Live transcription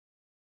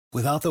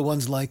Without the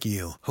ones like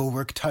you, who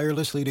work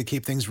tirelessly to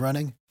keep things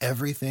running,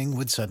 everything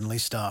would suddenly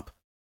stop.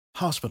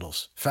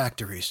 Hospitals,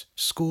 factories,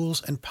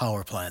 schools, and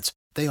power plants,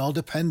 they all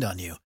depend on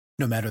you.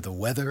 No matter the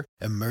weather,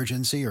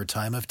 emergency, or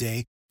time of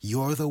day,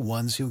 you're the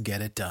ones who get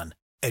it done.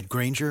 At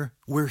Grainger,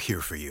 we're here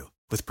for you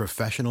with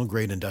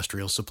professional-grade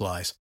industrial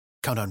supplies.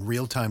 Count on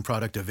real-time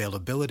product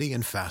availability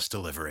and fast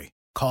delivery.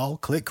 Call,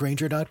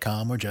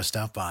 clickgrainger.com, or just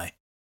stop by.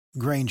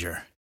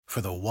 Grainger, for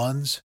the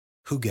ones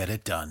who get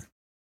it done.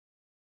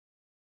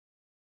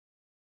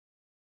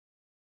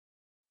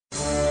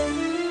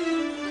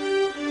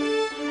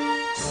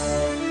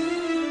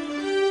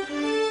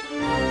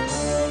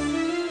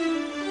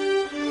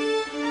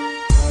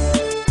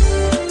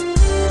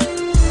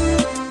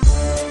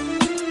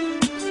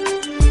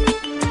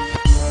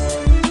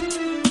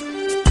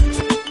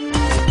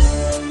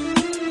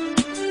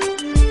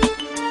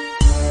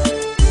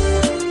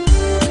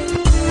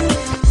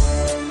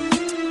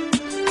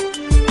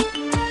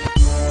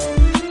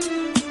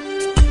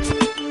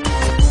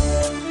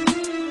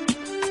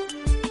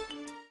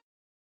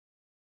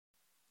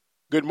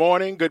 Good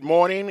morning. Good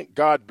morning.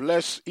 God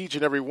bless each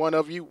and every one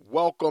of you.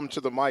 Welcome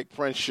to the Mike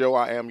Prince Show.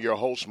 I am your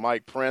host,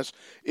 Mike Prince.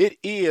 It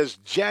is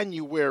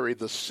January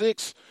the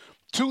 6th,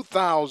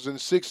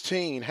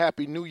 2016.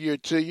 Happy New Year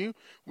to you.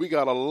 We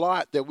got a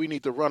lot that we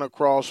need to run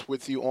across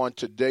with you on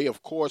today.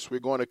 Of course, we're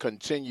going to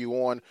continue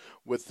on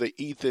with the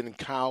Ethan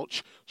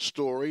Couch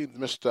story,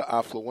 Mr.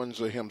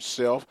 Affluenza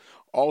himself.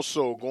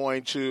 Also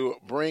going to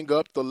bring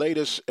up the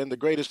latest and the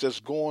greatest that's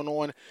going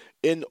on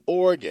in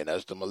Oregon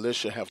as the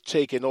militia have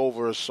taken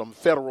over some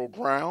federal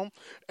ground.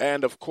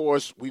 And, of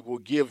course, we will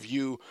give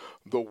you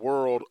the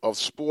world of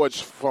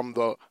sports from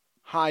the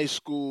high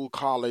school,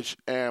 college,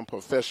 and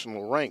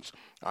professional ranks.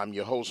 I'm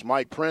your host,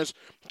 Mike Prince.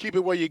 Keep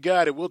it where you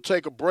got it. We'll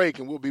take a break,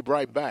 and we'll be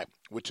right back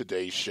with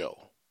today's show.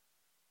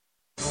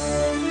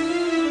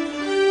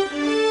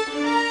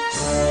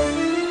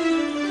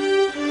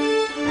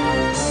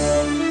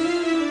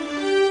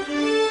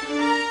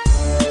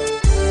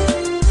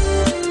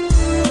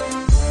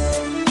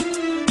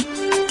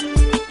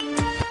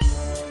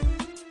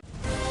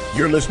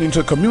 You're listening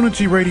to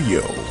Community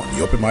Radio on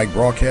the Open Mic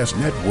Broadcast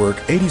Network,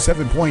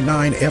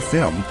 87.9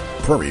 FM,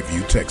 Prairie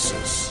View,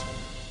 Texas.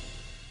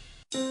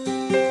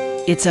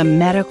 It's a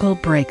medical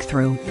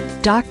breakthrough.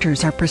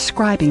 Doctors are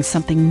prescribing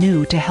something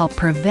new to help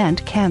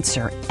prevent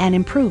cancer and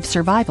improve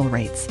survival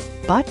rates.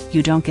 But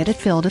you don't get it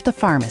filled at the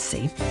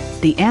pharmacy.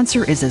 The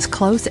answer is as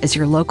close as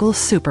your local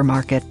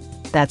supermarket.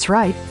 That's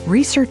right.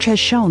 Research has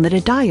shown that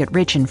a diet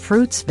rich in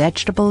fruits,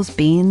 vegetables,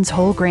 beans,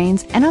 whole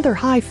grains, and other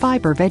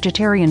high-fiber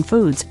vegetarian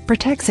foods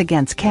protects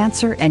against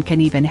cancer and can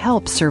even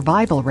help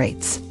survival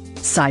rates.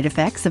 Side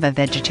effects of a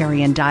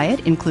vegetarian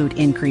diet include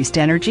increased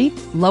energy,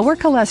 lower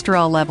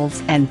cholesterol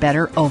levels, and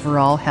better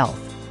overall health.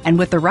 And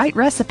with the right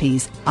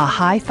recipes, a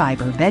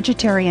high-fiber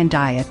vegetarian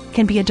diet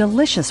can be a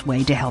delicious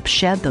way to help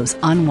shed those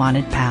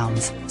unwanted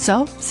pounds.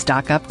 So,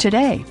 stock up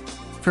today.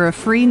 For a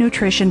free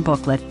nutrition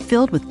booklet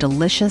filled with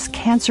delicious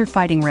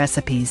cancer-fighting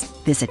recipes,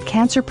 visit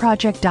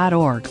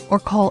cancerproject.org or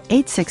call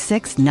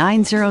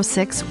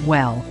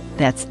 866-906-WELL.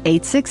 That's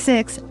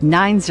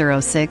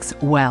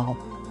 866-906-WELL.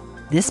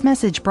 This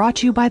message brought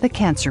to you by the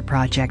Cancer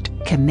Project,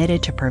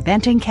 committed to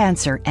preventing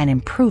cancer and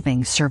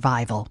improving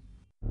survival.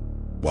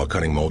 While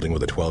cutting molding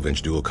with a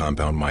 12-inch dual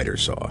compound miter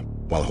saw,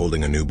 while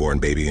holding a newborn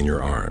baby in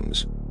your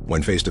arms,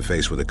 when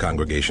face-to-face with a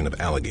congregation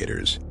of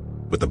alligators,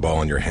 with the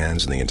ball in your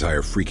hands and the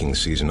entire freaking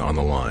season on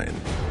the line.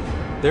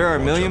 There are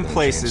a million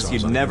places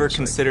you'd never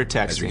consider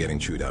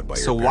texting.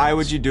 So why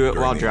would you do it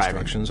while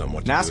driving?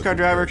 NASCAR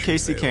driver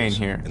Casey Kane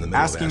here,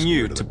 asking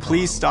you to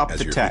please stop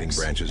the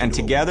text. And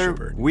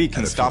together, we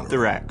can stop the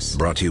wrecks.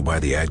 Brought to you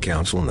by the Ad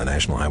Council and the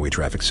National Highway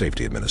Traffic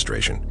Safety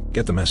Administration.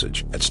 Get the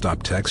message at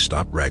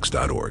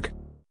stoptextstopwrecks.org.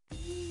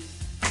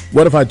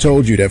 What if I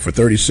told you that for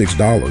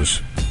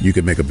 $36, you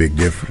could make a big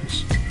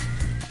difference?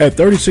 At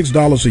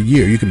 $36 a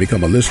year, you can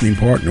become a listening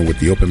partner with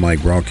the Open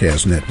Mic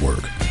Broadcast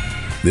Network.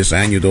 This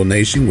annual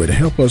donation would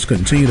help us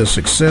continue the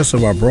success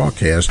of our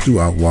broadcast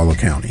throughout Waller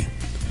County.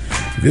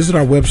 Visit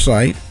our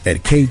website at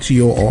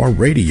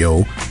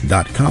ktorradio.com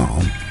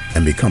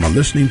and become a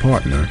listening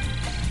partner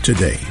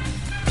today.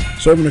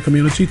 Serving the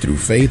community through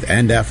faith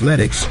and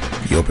athletics,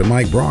 the Open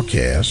Mic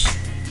Broadcast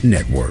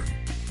Network.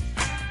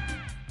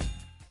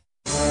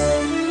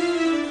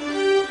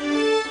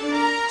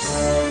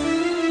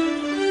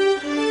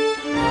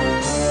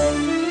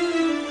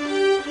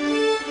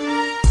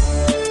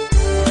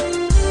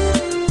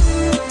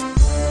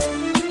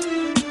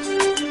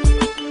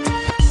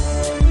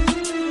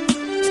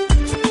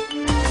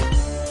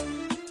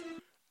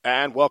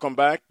 And welcome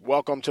back.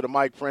 Welcome to the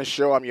Mike Prince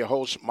Show. I'm your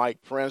host,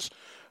 Mike Prince.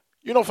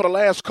 You know, for the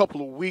last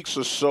couple of weeks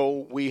or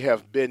so, we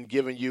have been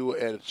giving you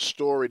a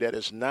story that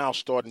is now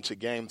starting to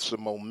gain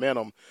some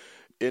momentum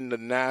in the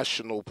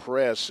national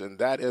press, and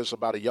that is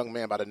about a young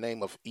man by the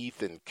name of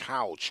Ethan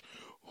Couch,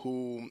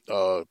 who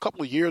a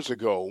couple of years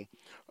ago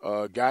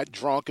got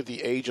drunk at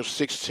the age of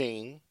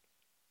 16,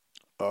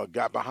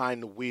 got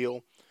behind the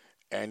wheel,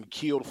 and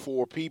killed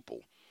 4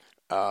 people.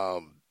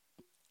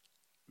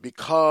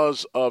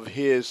 because of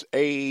his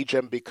age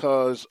and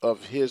because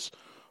of his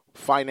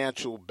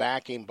financial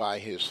backing by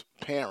his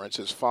parents,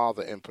 his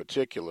father in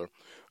particular,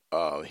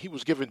 he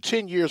was given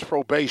 10 years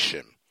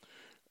probation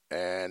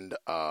and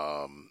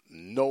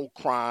no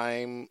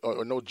crime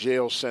or no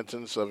jail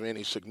sentence of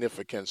any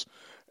significance.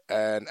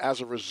 And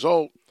as a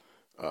result,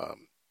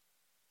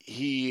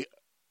 he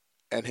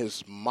and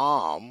his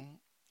mom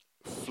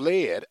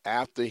fled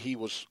after he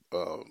was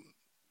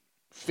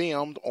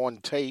filmed on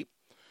tape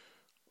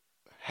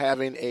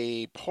having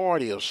a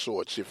party of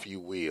sorts, if you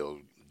will,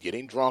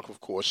 getting drunk, of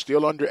course,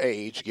 still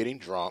underage, getting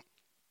drunk,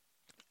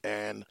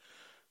 and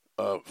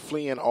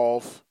fleeing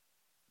off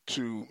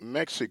to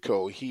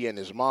Mexico, he and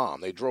his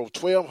mom. They drove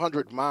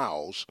 1,200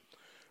 miles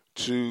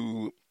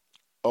to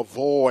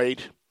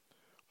avoid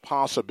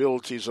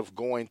possibilities of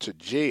going to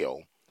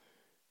jail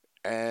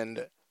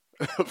and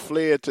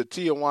fled to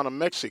Tijuana,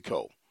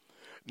 Mexico.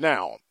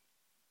 Now,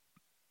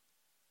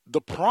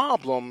 the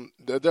problem,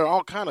 there are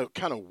all kind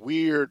of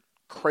weird,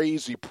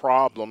 crazy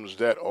problems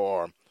that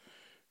are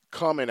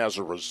coming as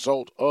a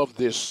result of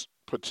this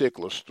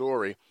particular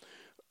story.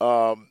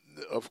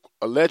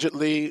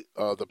 Allegedly,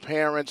 the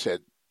parents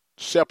had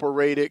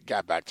separated,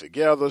 got back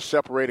together,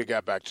 separated,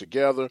 got back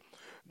together.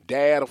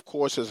 Dad, of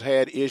course, has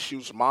had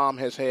issues. Mom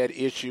has had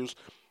issues.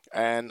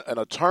 And an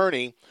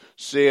attorney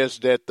says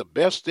that the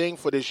best thing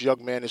for this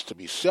young man is to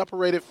be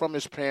separated from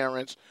his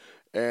parents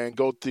and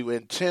go through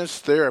intense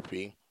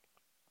therapy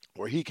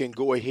where he can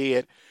go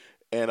ahead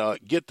and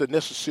get the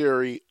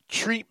necessary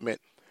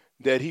treatment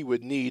that he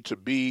would need to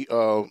be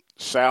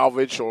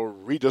salvaged or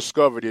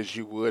rediscovered, as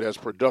you would, as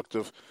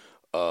productive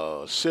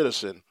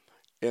citizen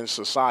in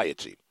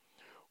society.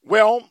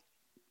 Well,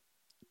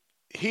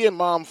 he and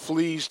mom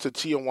flees to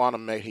Tijuana,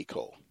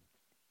 Mexico.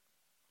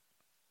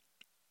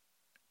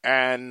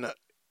 And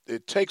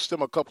it takes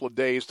them a couple of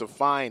days to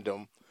find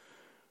him,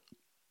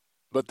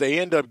 but they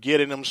end up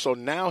getting him. So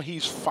now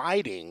he's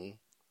fighting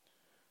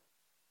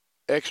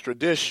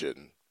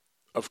extradition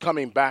of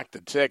coming back to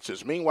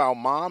Texas. Meanwhile,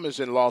 mom is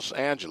in Los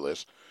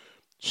Angeles.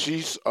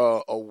 She's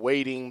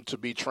awaiting to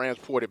be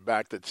transported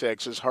back to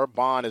Texas. Her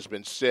bond has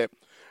been set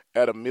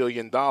at $1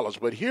 million.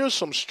 But here's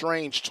some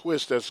strange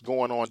twist that's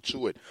going on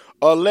to it.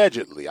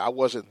 Allegedly, I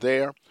wasn't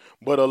there,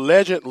 but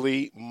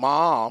allegedly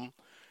mom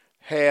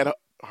had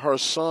her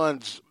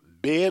son's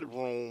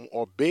bedroom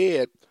or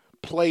bed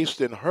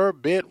placed in her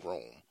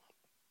bedroom.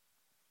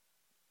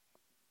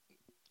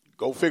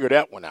 Go figure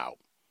that one out.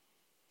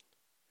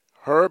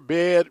 Her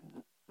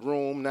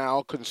bedroom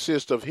now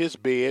consists of his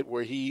bed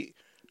where he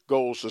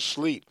goes to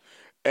sleep.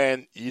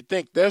 And you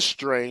think that's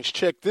strange.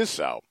 Check this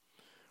out.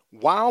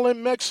 While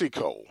in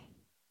Mexico,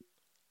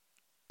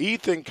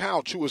 Ethan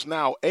Couch, who is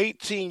now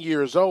 18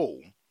 years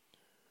old,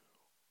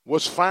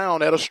 was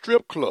found at a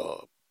strip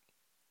club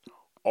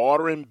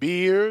ordering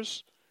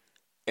beers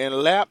and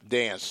lap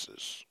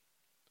dances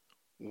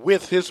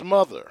with his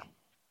mother.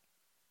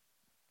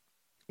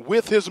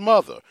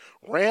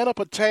 Ran up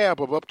a tab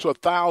of up to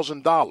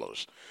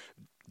 $1,000.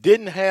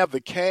 Didn't have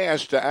the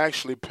cash to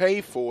actually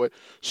pay for it,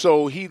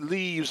 so he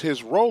leaves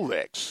his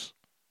Rolex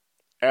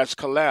as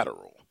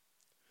collateral.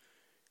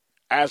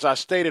 As I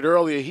stated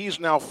earlier, he's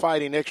now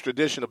fighting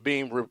extradition of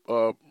being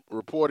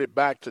reported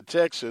back to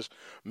Texas.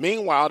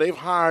 Meanwhile, they've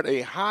hired a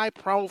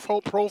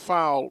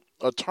high-profile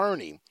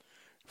attorney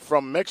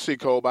from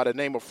Mexico by the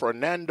name of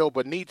Fernando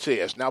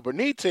Benitez. Now,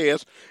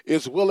 Benitez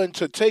is willing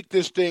to take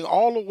this thing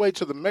all the way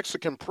to the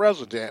Mexican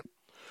president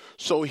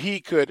so he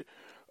could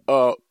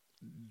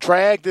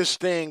drag this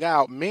thing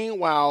out.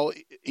 Meanwhile,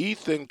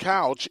 Ethan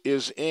Couch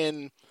is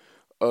in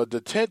a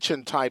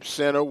detention-type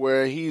center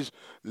where he's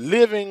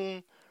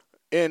living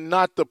in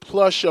not the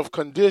plush of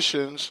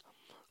conditions,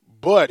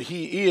 but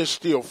he is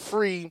still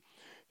free.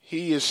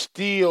 He is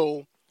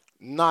still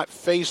not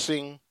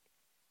facing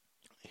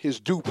his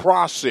due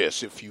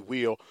process, if you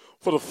will,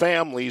 for the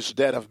families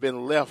that have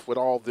been left with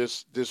all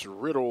this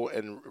riddle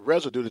and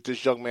residue that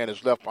this young man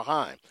has left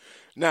behind.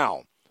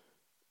 Now,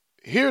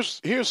 here's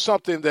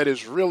something that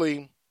is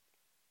really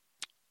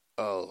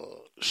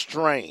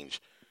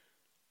strange.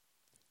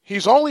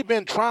 He's only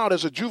been tried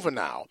as a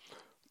juvenile.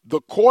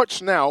 The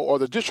courts now, or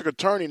the district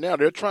attorney now,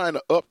 they're trying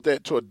to up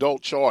that to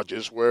adult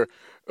charges where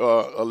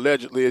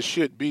allegedly it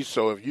should be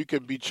so. If you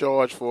can be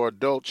charged for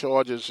adult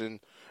charges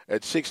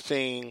at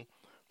 16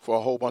 for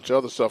a whole bunch of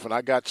other stuff, and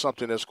I got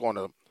something that's going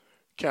to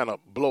kind of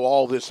blow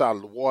all this out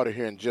of the water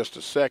here in just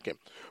a second.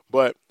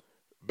 But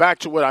back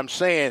to what I'm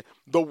saying,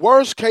 the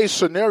worst case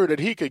scenario that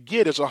he could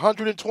get is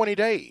 120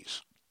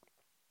 days.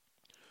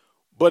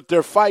 But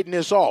they're fighting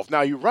this off.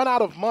 Now, you run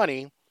out of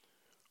money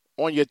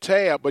on your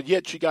tab, but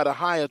yet you got a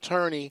high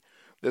attorney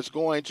that's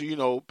going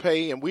to,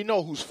 pay, and we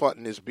know who's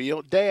fronting this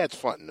bill. Dad's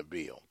fronting the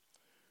bill.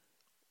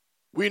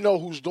 We know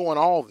who's doing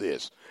all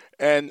this.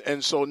 And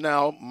so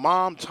now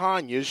Mom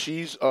Tanya,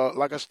 she's,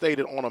 like I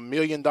stated, on $1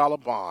 million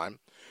bond,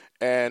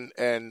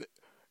 and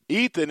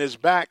Ethan is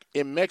back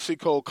in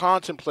Mexico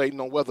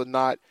contemplating on whether or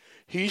not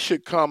he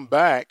should come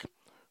back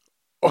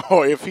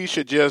or if he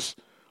should just,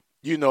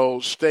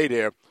 stay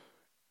there.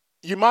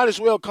 You might as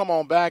well come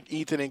on back,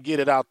 Ethan, and get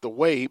it out the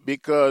way,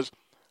 because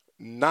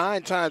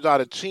 9 times out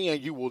of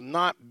 10, you will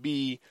not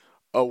be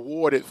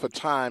awarded for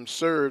time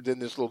served in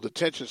this little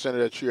detention center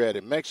that you're at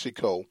in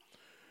Mexico.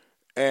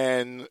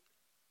 And,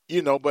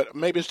 but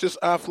maybe it's just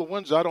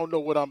affluenza. I don't know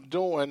what I'm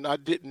doing. I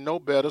didn't know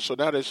better. So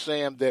now they're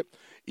saying that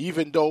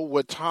even though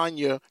what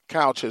Tanya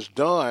Couch has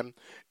done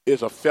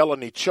is a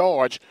felony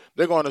charge,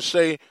 they're going to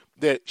say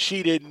that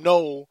she didn't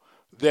know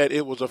that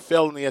it was a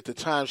felony at the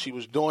time she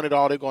was doing it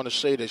all. They're going to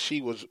say that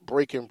she was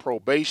breaking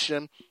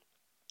probation.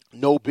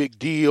 No big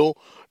deal.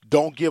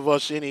 Don't give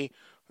us any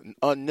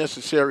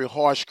unnecessary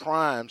harsh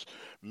crimes.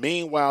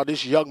 Meanwhile,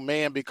 this young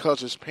man, because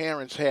his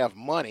parents have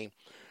money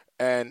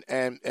and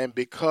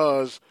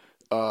because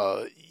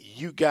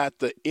you got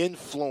the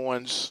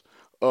influence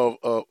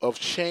of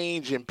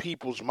change in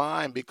people's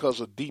mind because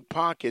of deep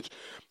pockets,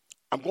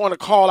 I'm going to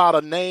call out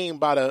a name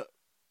by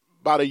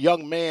the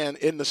young man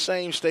in the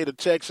same state of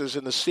Texas,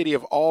 in the city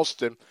of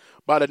Austin,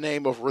 by the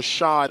name of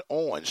Rashad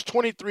Owens,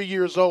 23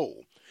 years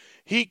old.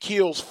 He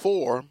kills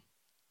 4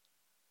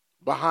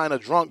 behind a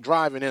drunk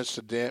driving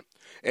incident,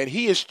 and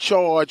he is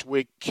charged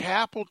with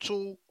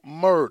capital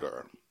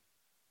murder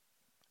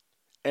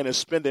and is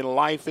spending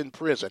life in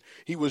prison.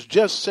 He was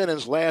just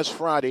sentenced last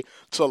Friday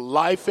to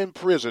life in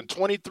prison,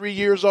 23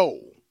 years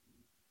old.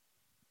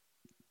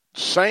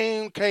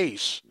 Same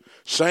case,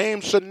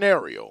 same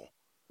scenario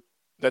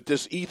that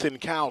this Ethan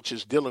Couch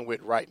is dealing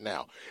with right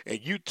now. And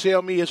you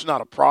tell me it's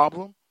not a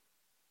problem?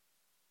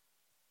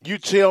 You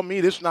tell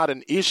me this is not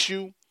an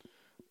issue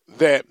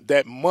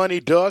that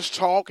money does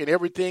talk and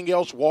everything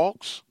else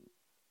walks?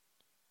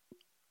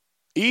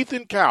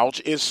 Ethan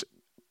Couch is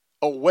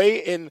away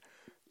in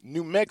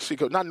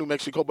Mexico,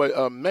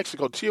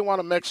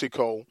 Tijuana,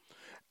 Mexico,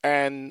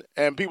 and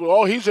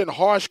people, he's in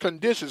harsh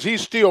conditions.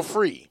 He's still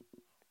free.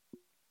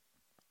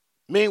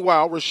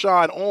 Meanwhile,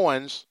 Rashad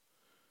Owens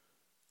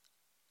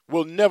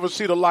will never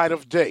see the light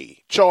of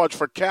day, charged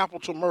for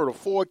capital murder,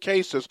 4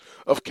 cases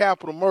of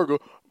capital murder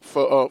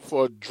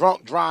for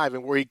drunk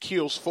driving where he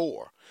kills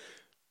 4.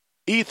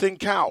 Ethan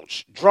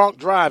Couch, drunk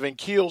driving,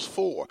 kills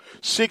 4.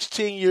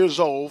 16 years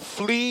old,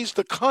 flees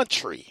the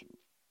country.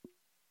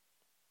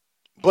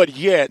 But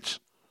yet,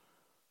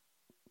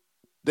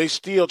 they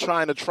still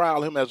trying to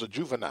trial him as a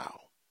juvenile.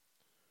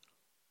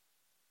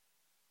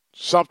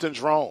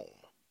 Something's wrong.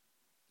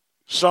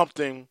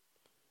 Something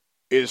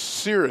is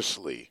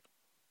seriously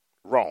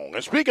wrong.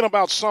 And speaking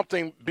about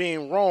something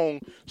being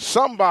wrong,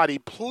 somebody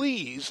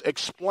please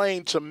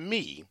explain to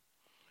me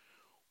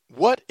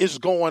what is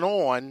going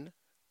on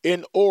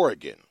in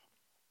Oregon.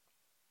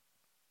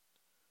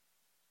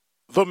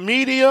 The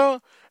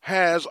media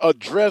has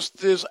addressed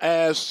this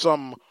as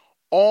some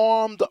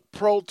armed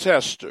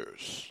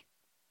protesters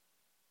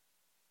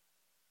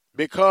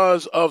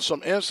because of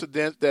some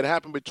incidents that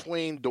happened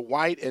between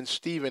Dwight and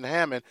Stephen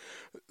Hammond.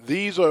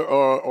 These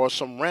are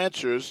some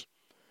ranchers,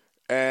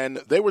 and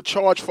they were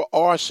charged for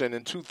arson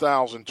in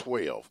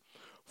 2012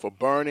 for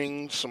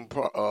burning some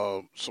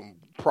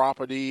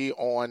property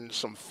on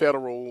some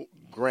federal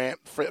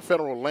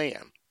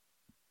land.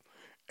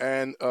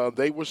 And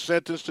they were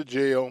sentenced to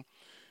jail,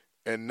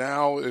 and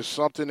now is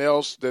something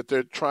else that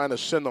they're trying to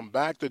send them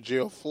back to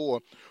jail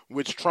for,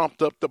 which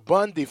trumped up the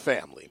Bundy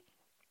family.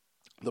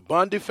 The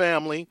Bundy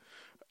family,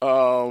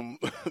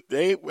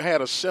 they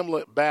had a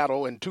similar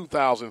battle in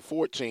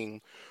 2014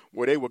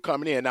 where they were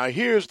coming in. Now,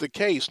 here's the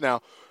case.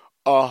 Now,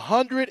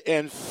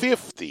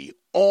 150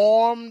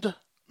 armed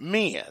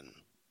men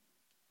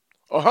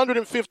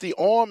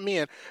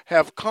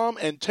have come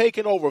and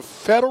taken over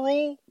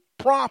federal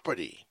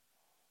property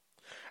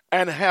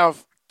and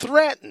have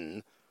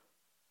threatened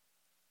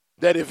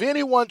that if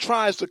anyone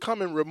tries to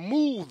come and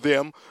remove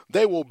them,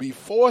 they will be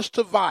forced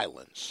to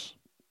violence.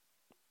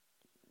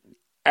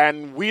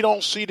 And we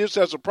don't see this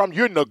as a problem.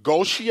 You're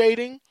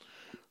negotiating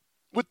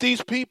with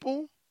these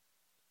people.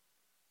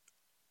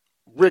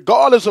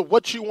 Regardless of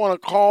what you want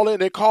to call it,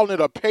 they're calling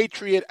it a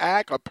Patriot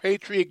Act, a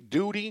Patriot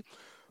Duty.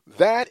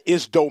 That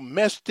is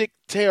domestic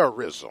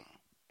terrorism.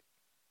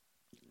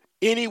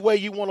 Any way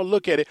you want to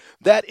look at it,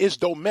 that is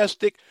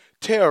domestic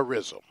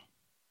terrorism.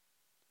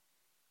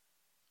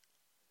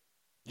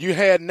 You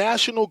had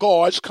National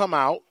Guards come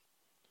out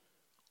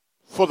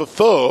for the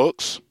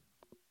thugs.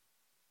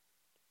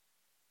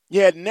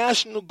 You had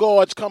National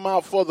Guards come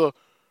out for the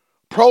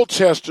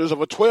protesters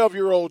of a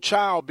 12-year-old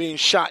child being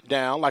shot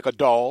down like a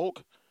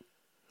dog.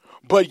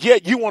 But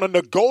yet you want to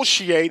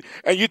negotiate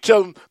and you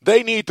tell them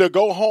they need to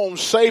go home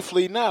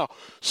safely now.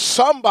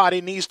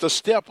 Somebody needs to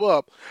step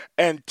up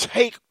and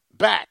take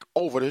back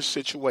over this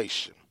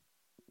situation.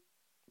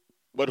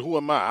 But who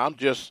am I? I'm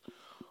just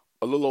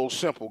a little old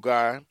simple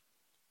guy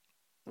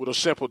with a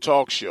simple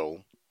talk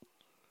show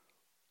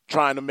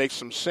trying to make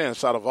some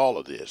sense out of all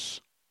of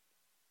this.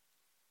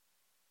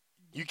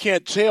 You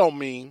can't tell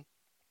me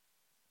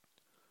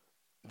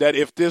that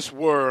if this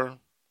were,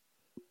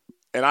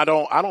 and I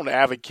don't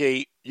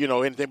advocate,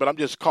 anything, but I'm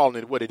just calling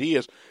it what it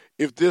is.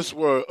 If this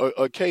were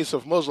a case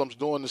of Muslims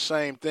doing the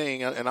same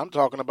thing, and I'm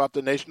talking about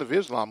the Nation of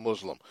Islam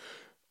Muslim,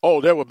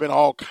 there would have been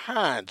all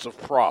kinds of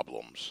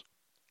problems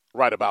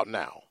right about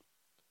now.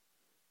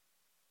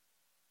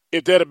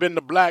 if there had been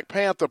the Black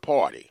Panther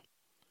Party,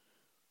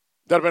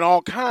 there'd have been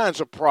all kinds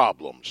of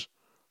problems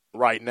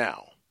right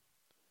now.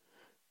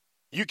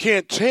 You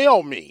can't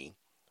tell me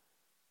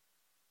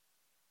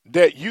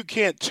that you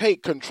can't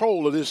take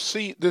control of this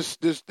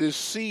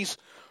cease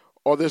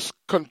or this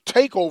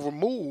takeover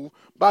move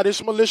by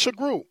this militia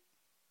group.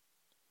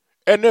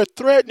 And they're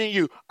threatening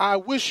you. I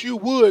wish you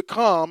would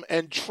come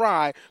and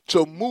try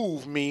to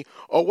move me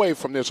away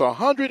from this.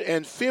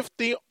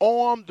 150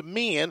 armed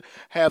men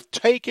have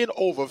taken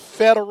over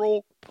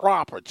federal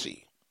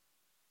property.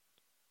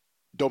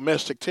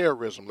 Domestic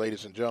terrorism,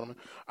 ladies and gentlemen.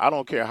 I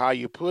don't care how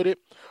you put it.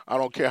 I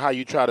don't care how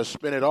you try to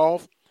spin it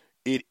off.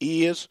 It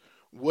is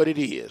what it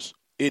is.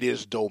 It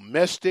is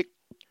domestic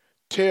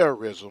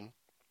terrorism.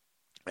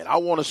 And I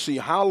want to see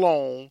how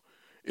long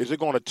is it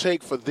going to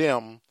take for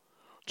them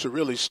to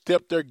really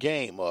step their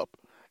game up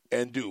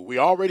and do. We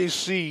already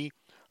see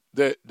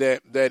that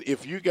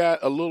if you got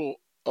a little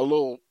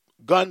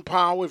gun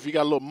power, if you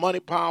got a little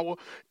money power,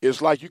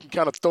 it's like you can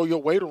kind of throw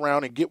your weight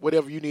around and get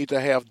whatever you need to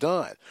have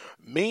done.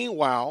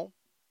 Meanwhile,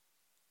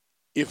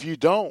 if you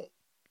don't,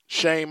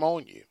 shame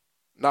on you.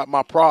 Not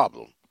my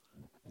problem.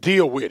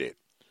 Deal with it.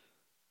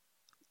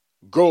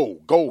 Go,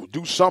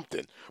 do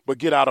something, but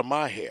get out of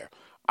my hair.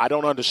 I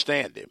don't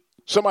understand it.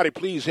 Somebody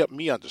please help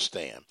me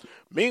understand.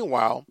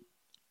 Meanwhile,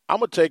 I'm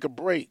going to take a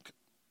break,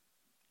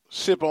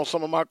 sip on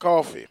some of my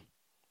coffee,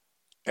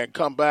 and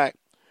come back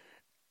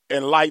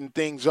and lighten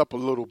things up a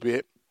little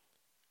bit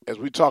as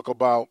we talk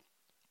about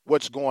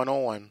what's going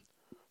on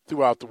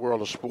throughout the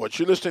world of sports.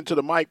 You're listening to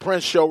the Mike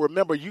Prince Show.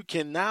 Remember, you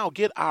can now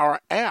get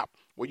our app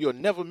where you'll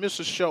never miss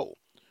a show.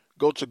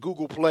 Go to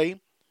Google Play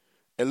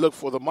and look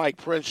for the Mike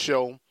Prince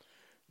Show.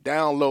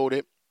 Download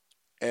it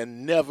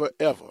and never,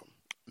 ever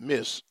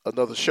miss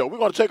another show. We're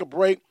going to take a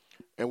break,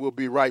 and we'll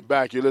be right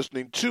back. You're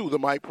listening to the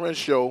Mike Prince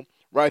Show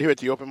right here at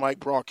the Open Mic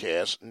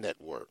Broadcast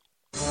Network.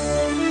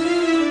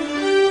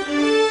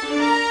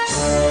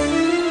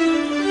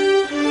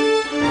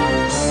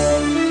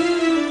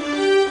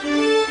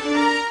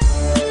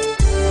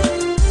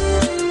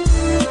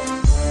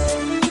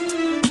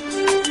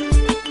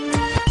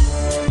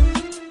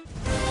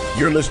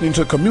 You're listening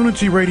to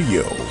Community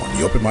Radio on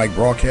the Open Mic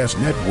Broadcast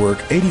Network,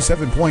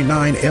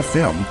 87.9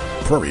 FM,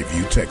 Prairie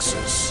View,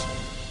 Texas.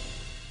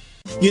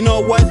 You know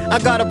what? I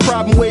got a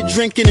problem with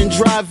drinking and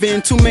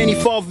driving. Too many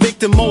fall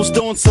victim, most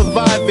don't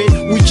survive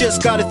it. We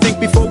just gotta think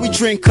before we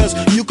drink, cause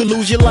you can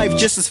lose your life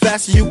just as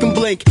fast as you can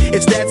blink.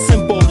 It's that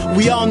simple.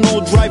 We all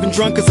know driving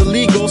drunk is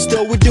illegal,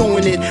 still we're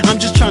doing it. I'm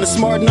just trying to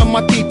smarten up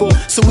my people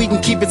so we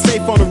can keep it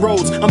safe on the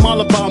roads. I'm all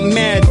about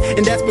mad,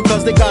 and that's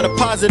because they got a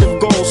positive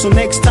goal. So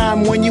next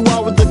time when you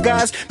out with the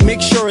guys,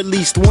 make sure at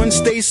least one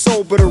stays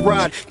sober to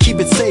ride. Keep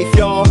it safe,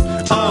 y'all.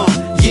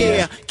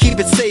 Yeah, keep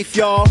it safe,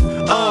 y'all.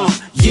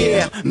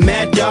 Yeah,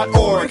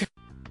 mad.org.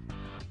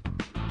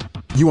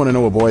 You want to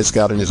know what Boy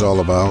Scouting is all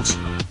about?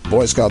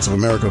 Boy Scouts of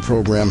America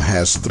program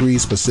has 3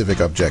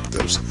 specific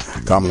objectives,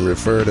 commonly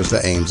referred as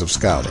the aims of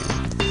scouting.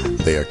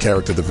 They are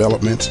character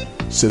development,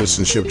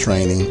 citizenship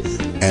training,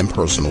 and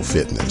personal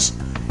fitness.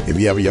 If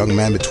you have a young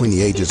man between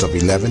the ages of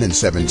 11 and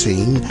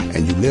 17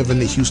 and you live in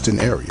the Houston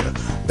area,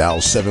 dial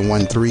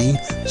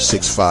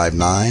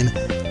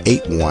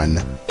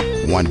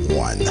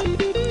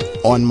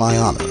 713-659-8111. On my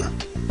honor,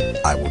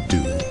 I will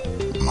do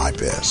my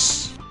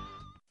best.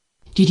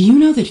 Did you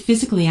know that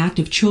physically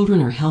active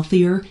children are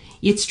healthier?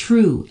 It's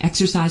true.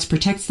 Exercise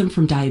protects them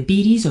from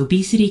diabetes,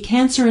 obesity,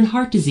 cancer, and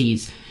heart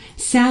disease.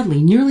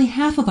 Sadly, nearly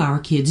half of our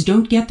kids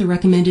don't get the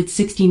recommended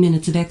 60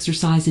 minutes of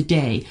exercise a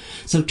day.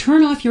 So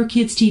turn off your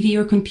kids' TV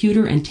or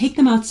computer and take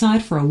them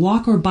outside for a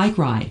walk or bike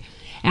ride.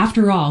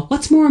 After all,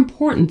 what's more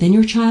important than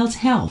your child's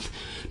health?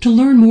 To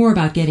learn more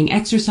about getting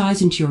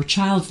exercise into your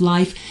child's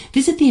life,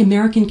 visit the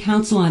American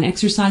Council on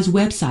Exercise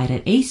website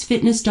at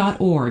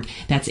acefitness.org.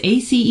 That's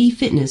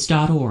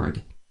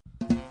acefitness.org.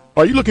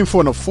 Are you looking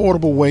for an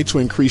affordable way to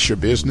increase your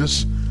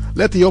business?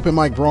 Let the Open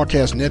Mic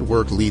Broadcast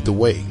Network lead the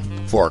way.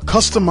 For a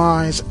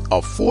customized,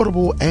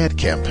 affordable ad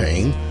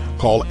campaign,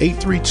 call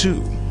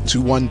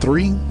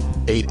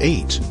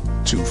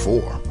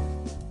 832-213-8824.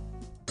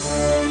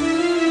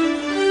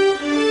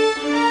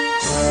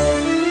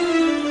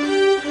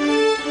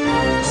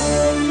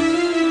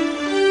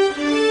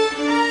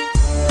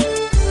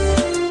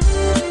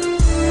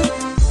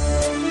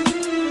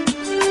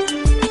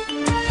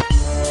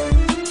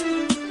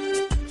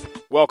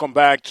 Welcome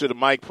back to the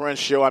Mike Prince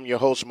Show. I'm your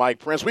host, Mike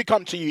Prince. We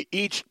come to you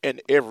each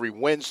and every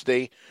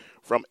Wednesday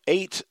from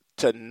 8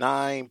 to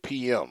 9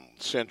 p.m.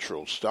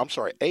 Central. I'm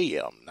sorry,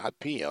 a.m., not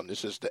p.m.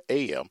 This is the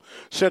a.m.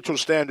 Central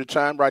Standard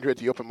Time right here at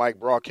the Open Mic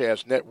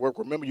Broadcast Network.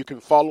 Remember, you can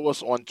follow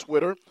us on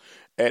Twitter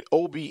at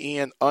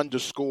OBN_radio.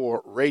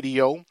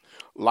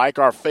 Like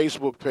our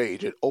Facebook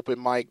page at Open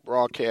Mic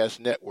Broadcast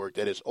Network.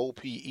 That is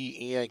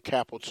OPEN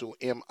capital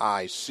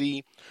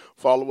MIC.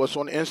 Follow us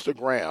on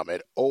Instagram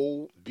at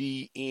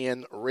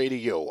OBN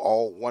Radio.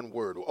 All one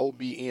word,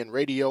 OBN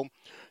Radio.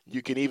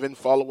 You can even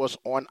follow us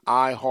on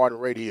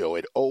iHeartRadio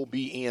at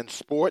OBN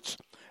Sports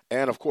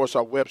And, of course,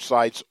 our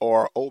websites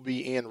are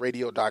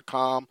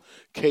OBN-Radio.com,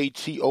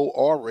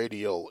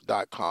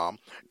 KTOR-Radio.com.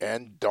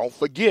 And don't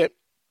forget,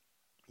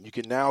 you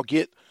can now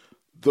get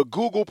the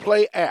Google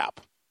Play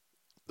app.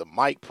 The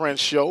Mike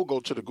Prince Show. Go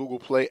to the Google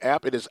Play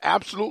app. It is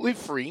absolutely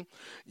free.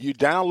 You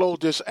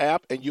download this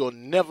app, and you'll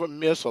never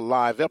miss a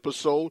live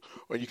episode,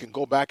 or you can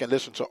go back and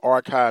listen to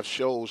archive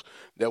shows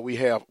that we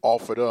have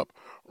offered up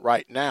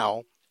right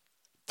now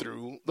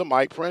through the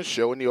Mike Prince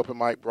Show and the Open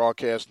Mic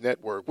Broadcast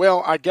Network.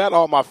 Well, I got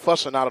all my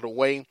fussing out of the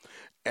way,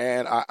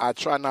 and I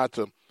try not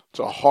to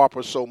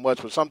harper so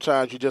much, but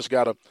sometimes you just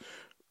got to,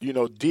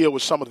 deal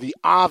with some of the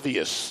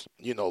obvious,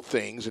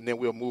 things, and then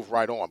we'll move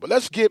right on. But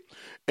let's get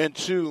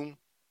into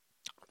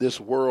this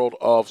world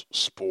of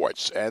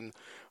sports. And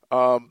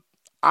I'm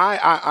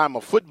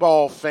a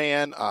football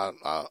fan.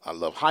 I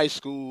love high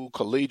school,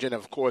 collegiate,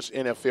 and, of course,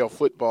 NFL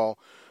football.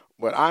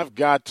 But I've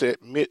got to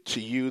admit to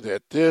you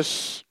that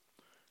this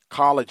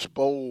College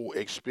Bowl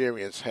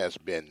experience has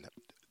been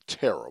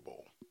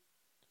terrible.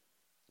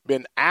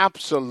 Been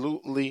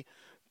absolutely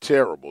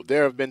terrible.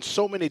 There have been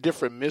so many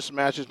different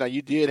mismatches. Now,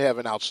 you did have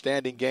an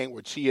outstanding game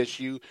where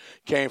TCU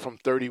came from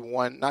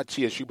 31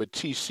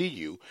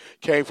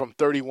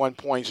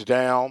 points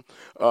down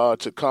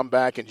to come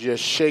back and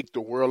just shake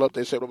the world up.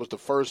 They said it was the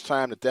first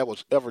time that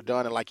was ever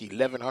done in like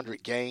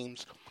 1,100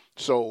 games.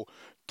 So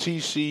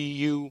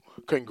TCU,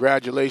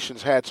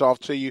 congratulations, hats off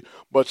to you.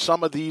 But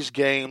some of these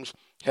games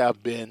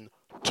have been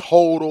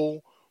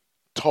total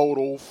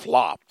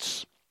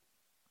flops.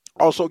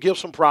 Also, give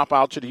some prop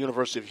out to the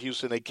University of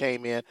Houston. They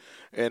came in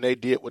and they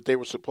did what they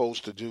were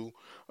supposed to do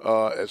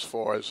as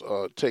far as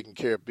taking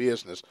care of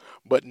business.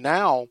 But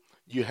now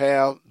you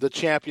have the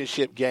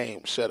championship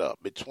game set up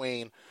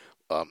between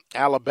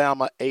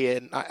Alabama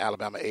A&M.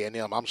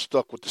 I'm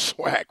stuck with the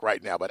swag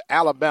right now. But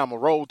Alabama,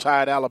 Roll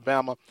Tide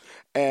Alabama,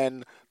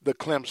 and the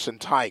Clemson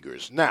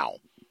Tigers. Now,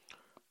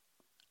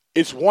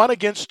 it's 1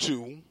 against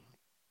 2.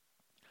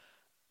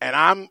 And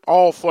I'm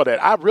all for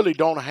that. I really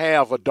don't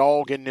have a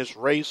dog in this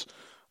race.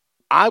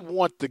 I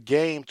want the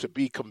game to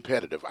be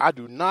competitive. I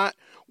do not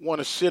want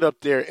to sit up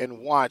there and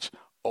watch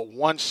a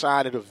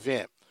one-sided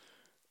event,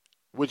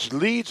 which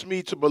leads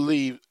me to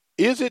believe,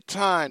 is it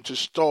time to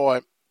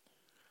start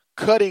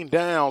cutting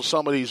down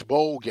some of these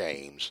bowl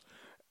games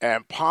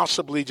and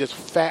possibly just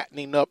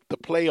fattening up the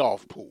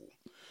playoff pool?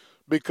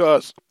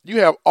 Because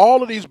you have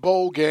all of these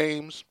bowl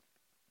games,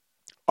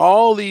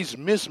 all these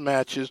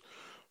mismatches,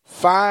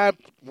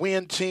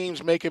 5-win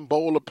teams making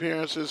bowl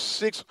appearances,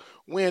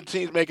 6-win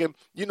teams making,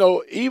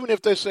 even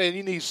if they're saying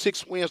you need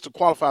 6 wins to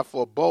qualify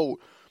for a bowl,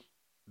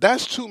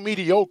 that's too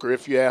mediocre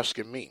if you're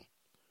asking me.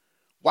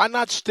 Why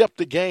not step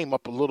the game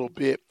up a little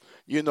bit?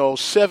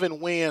 7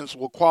 wins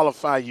will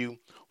qualify you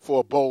for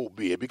a bowl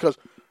bid, because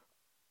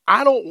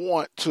I don't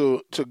want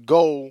to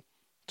go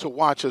to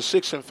watch a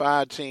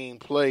 6-5 team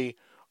play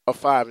a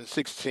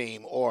 5-6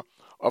 team, or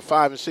a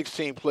 5-6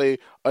 team play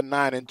a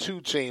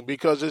 9-2 team,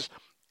 because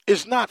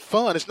it's not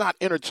fun. It's not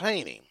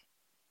entertaining.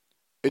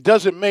 It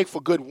doesn't make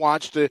for good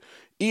watch. The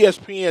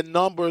ESPN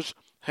numbers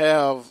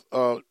have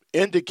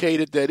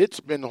indicated that it's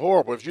been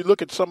horrible. If you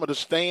look at some of the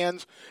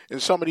stands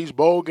in some of these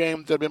bowl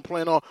games that have been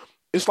playing on,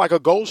 it's like a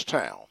ghost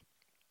town.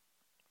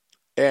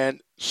 And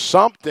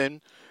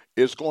something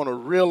is going to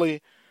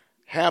really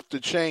have to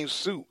change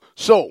suit.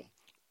 So,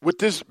 with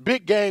this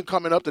big game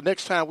coming up, the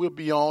next time we'll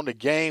be on, the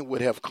game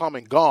would have come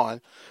and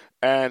gone.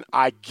 And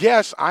I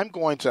guess I'm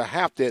going to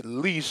have to at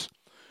least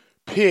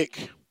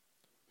pick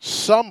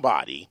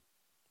somebody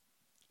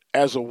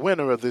as a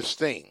winner of this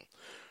thing.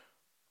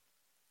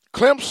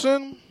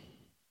 Clemson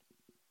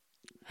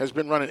has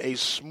been running a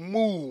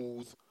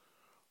smooth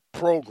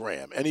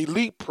program, an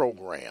elite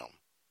program,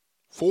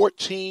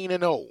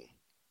 14-0.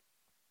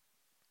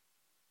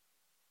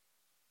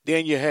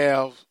 Then you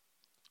have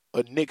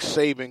a Nick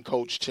Saban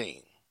coach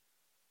team.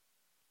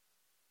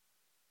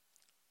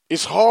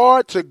 It's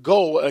hard to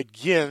go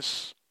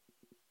against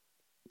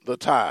the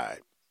Tide.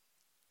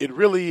 It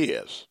really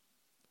is.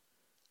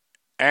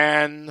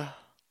 And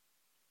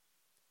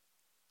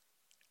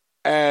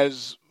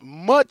as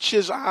much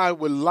as I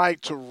would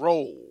like to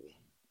roll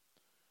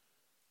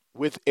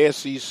with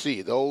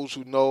SEC, those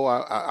who know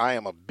I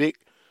am a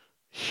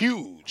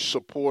huge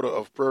supporter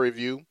of Prairie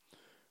View,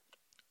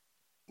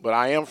 but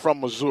I am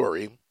from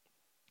Missouri,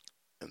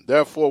 and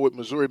therefore with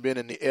Missouri being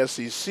in the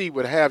SEC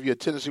would have your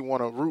tendency to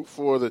want to root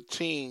for the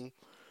team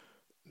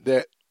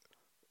that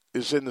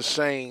is in the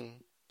same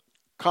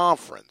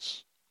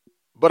conference.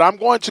 But I'm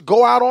going to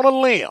go out on a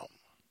limb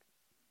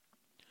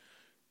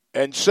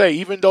and say,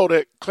 even though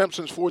that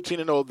Clemson's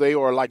 14-0, they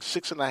are like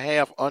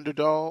 6.5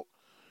 underdog,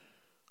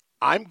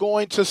 I'm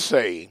going to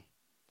say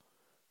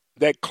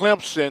that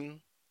Clemson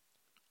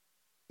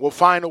will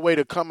find a way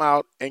to come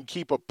out and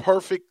keep a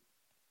perfect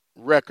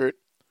record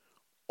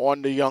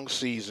on the young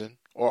season,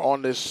 or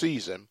on this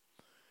season,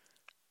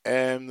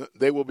 and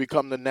they will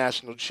become the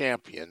national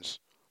champions.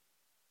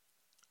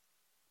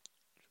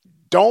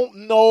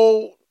 Don't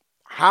know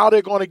how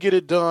they're going to get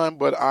it done,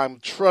 but I'm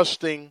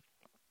trusting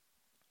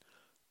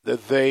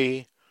that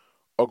they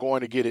are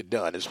going to get it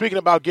done. And speaking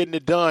about getting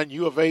it done,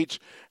 U of H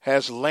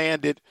has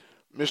landed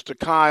Mr.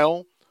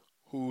 Kyle,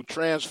 who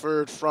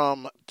transferred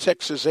from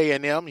Texas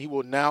A&M. He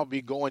will now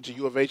be going to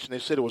U of H, and they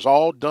said it was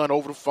all done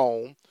over the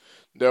phone.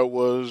 There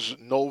was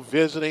no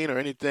visiting or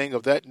anything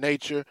of that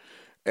nature.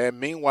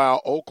 And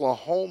meanwhile,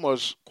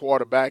 Oklahoma's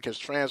quarterback has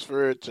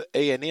transferred to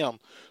A&M.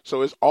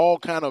 So it's all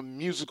kind of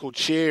musical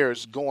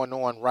chairs going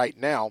on right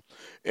now.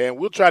 And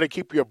we'll try to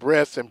keep you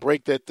abreast and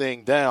break that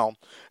thing down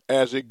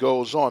as it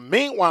goes on.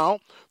 Meanwhile,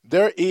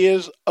 there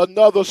is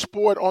another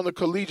sport on the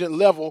collegiate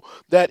level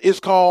that is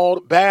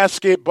called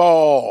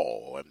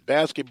basketball. And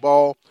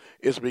basketball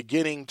is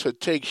beginning to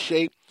take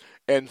shape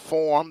and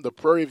form. The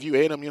Prairie View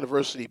A&M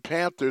University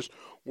Panthers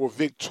were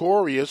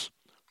victorious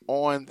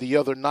on the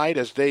other night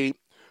as they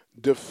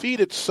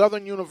defeated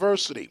Southern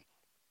University.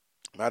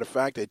 Matter of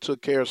fact, they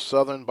took care of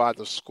Southern by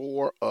the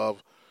score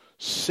of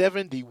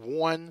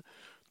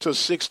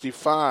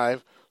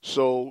 71-65.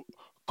 So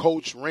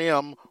Coach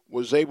Rim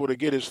was able to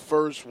get his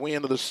first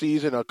win of the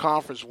season, a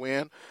conference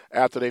win,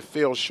 after they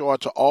fell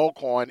short to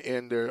Alcorn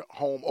in their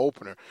home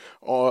opener.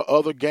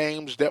 Other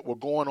games that were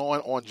going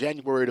on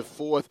January the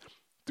 4th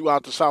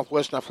throughout the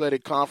Southwestern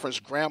Athletic Conference,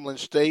 Grambling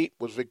State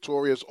was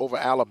victorious over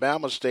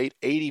Alabama State,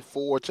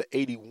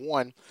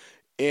 84-81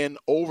 in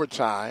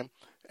overtime.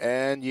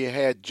 And you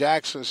had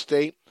Jackson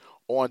State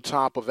on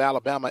top of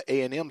Alabama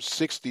A&M,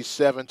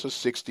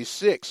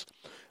 67-66.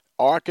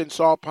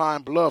 Arkansas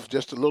Pine Bluff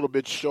just a little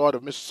bit short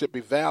of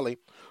Mississippi Valley,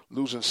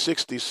 losing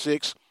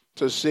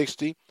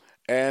 66-60.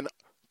 And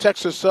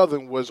Texas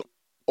Southern was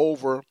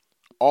over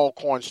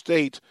Alcorn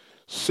State,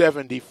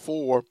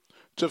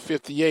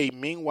 74-58.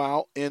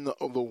 Meanwhile, in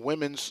the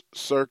women's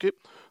circuit,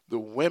 the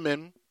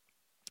women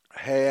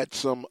had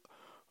some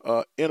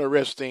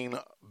interesting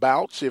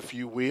bouts, if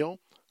you will.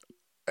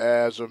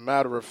 As a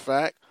matter of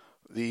fact,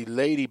 the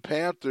Lady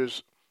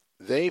Panthers,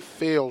 they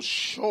fell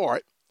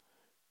short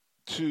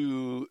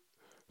to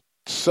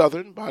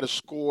Southern by the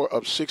score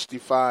of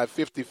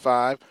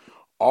 65-55.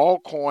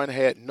 Alcorn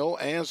had no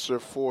answer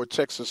for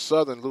Texas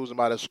Southern, losing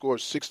by the score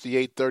of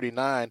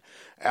 68-39.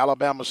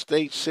 Alabama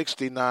State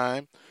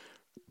 69,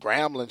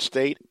 Grambling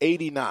State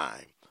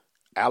 89.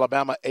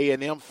 Alabama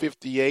A&M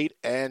 58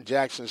 and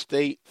Jackson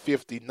State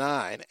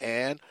 59.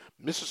 And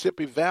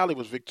Mississippi Valley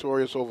was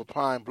victorious over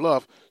Pine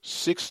Bluff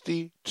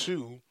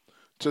 62-60.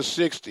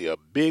 A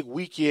big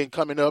weekend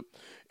coming up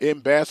in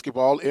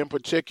basketball, in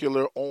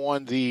particular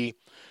on the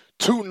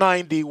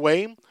 290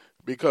 way,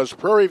 because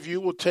Prairie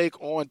View will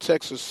take on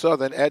Texas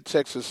Southern at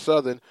Texas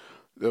Southern.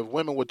 The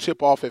women will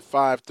tip off at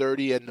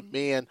 5:30 and the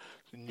men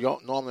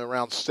normally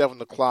around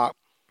 7 o'clock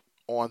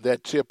on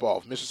that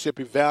tip-off.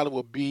 Mississippi Valley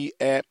will be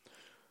at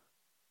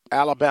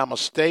Alabama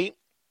State.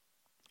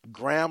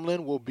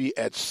 Grambling will be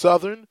at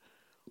Southern.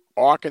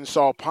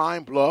 Arkansas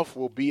Pine Bluff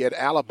will be at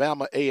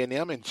Alabama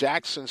A&M, and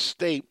Jackson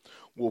State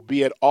will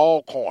be at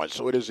Alcorn.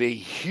 So it is a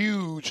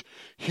huge,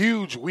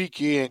 huge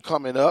weekend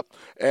coming up.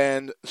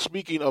 And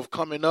speaking of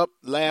coming up,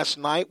 last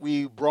night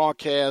we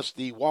broadcast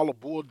the Waller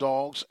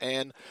Bulldogs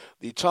and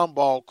the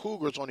Tomball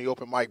Cougars on the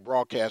Open Mic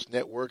Broadcast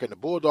Network, and the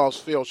Bulldogs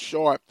fell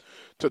short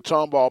to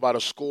Tomball by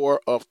the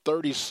score of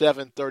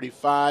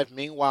 37-35.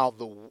 Meanwhile,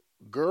 the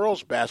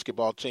girls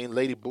basketball team,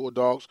 Lady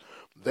Bulldogs,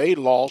 they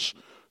lost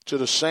to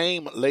the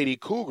same Lady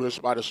Cougars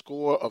by the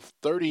score of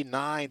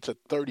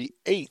 39-38,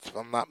 if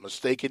I'm not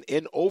mistaken,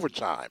 in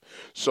overtime.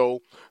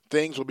 So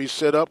things will be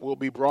set up. We'll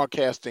be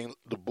broadcasting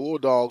the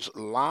Bulldogs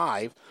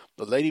live,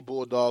 the Lady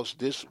Bulldogs,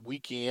 this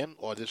weekend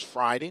or this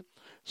Friday,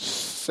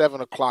 7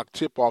 o'clock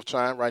tip-off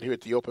time right here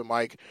at the Open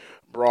Mic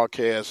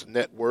Broadcast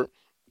Network.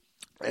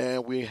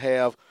 And we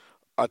have,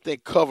 I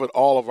think, covered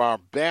all of our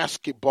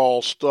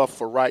basketball stuff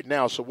for right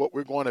now. So what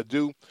we're going to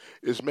do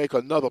is make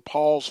another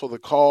pause for the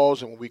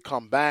cause, and when we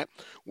come back,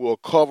 we'll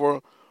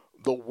cover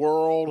the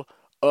world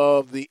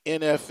of the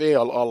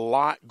NFL. A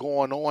lot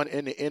going on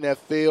in the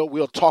NFL.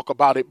 We'll talk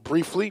about it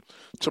briefly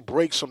to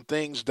break some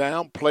things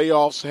down.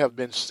 Playoffs have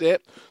been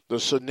set. The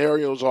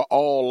scenarios are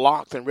all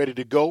locked and ready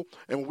to go.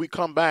 And when we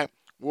come back,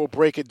 we'll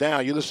break it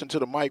down. You listen to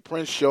the Mike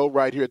Prince Show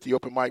right here at the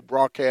Open Mic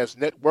Broadcast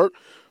Network.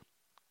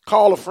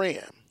 Call a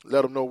friend.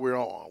 Let them know we're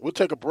on. We'll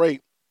take a break,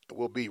 and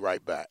we'll be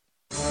right back.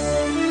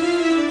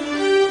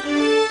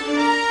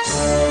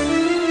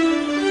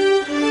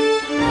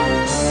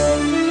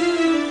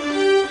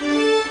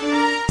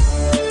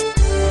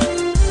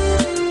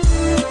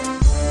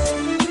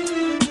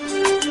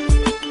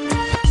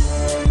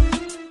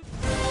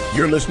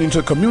 You're listening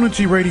to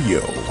Community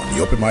Radio on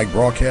the Open Mic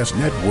Broadcast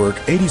Network,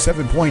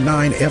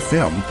 87.9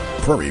 FM,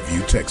 Prairie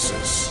View,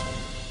 Texas.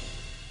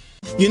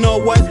 You know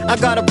what? I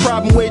got a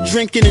problem with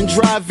drinking and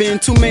driving.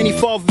 Too many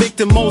fall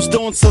victim, most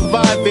don't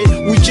survive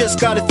it. We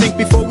just gotta think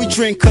before we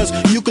drink, cause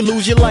you can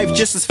lose your life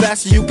just as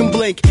fast as you can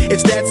blink.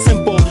 It's that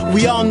simple.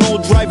 We all know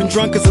driving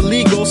drunk is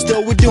illegal,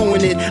 still we're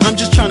doing it. I'm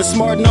just trying to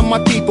smarten up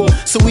my people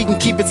so we can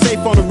keep it safe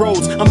on the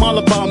roads. I'm all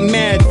about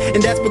mad,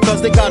 and that's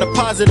because they got a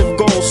positive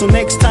goal. So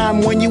next time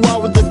when you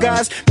out with the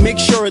guys, make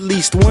sure at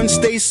least one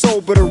stays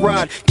sober to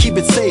ride. Keep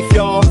it safe,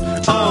 y'all.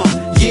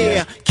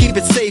 Yeah, keep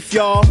it safe,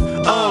 y'all.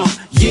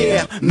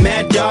 Yeah,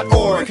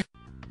 mad.org.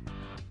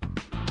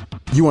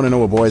 You want to know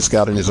what Boy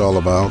Scouting is all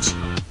about?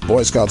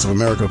 Boy Scouts of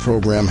America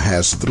program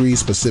has 3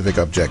 specific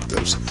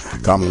objectives,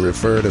 commonly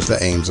referred as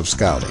the aims of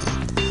scouting.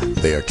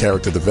 They are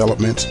character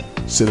development,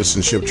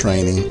 citizenship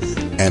training,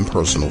 and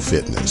personal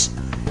fitness.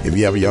 If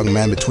you have a young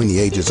man between the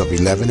ages of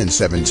 11 and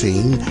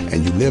 17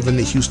 and you live in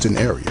the Houston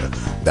area,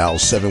 dial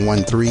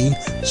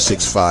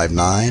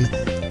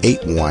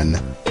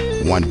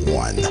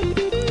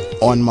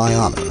 713-659-8111. On my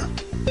honor,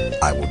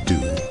 I will do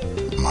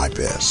my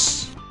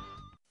best.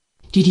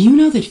 Did you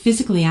know that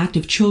physically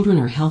active children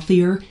are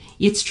healthier?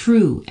 It's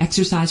true.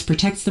 Exercise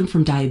protects them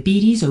from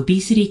diabetes,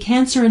 obesity,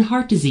 cancer, and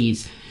heart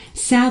disease.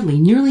 Sadly,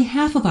 nearly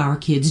half of our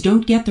kids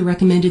don't get the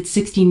recommended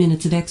 60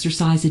 minutes of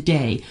exercise a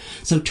day.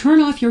 So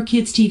turn off your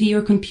kids' TV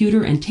or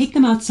computer and take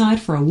them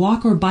outside for a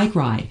walk or bike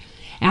ride.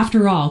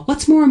 After all,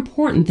 what's more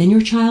important than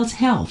your child's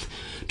health?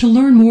 To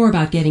learn more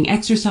about getting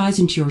exercise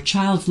into your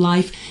child's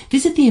life,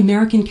 visit the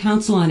American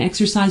Council on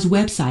Exercise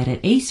website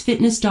at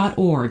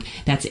acefitness.org.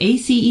 That's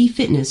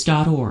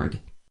acefitness.org.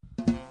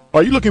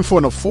 Are you looking for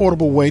an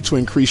affordable way to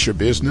increase your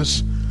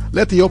business?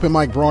 Let the Open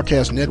Mic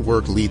Broadcast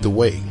Network lead the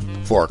way.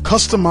 For a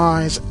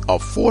customized,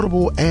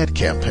 affordable ad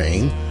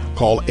campaign,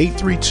 call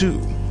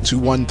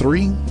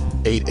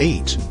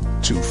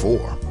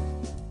 832-213-8824.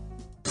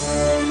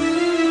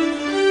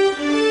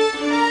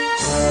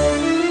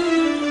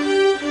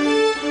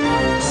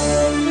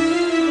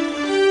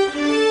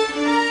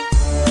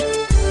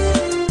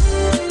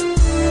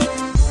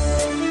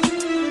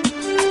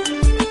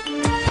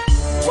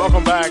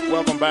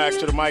 Welcome back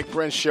to the Mike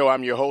Prince Show.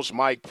 I'm your host,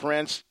 Mike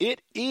Prince.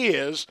 It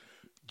is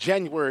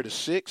January the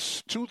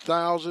 6th,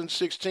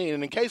 2016.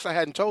 And in case I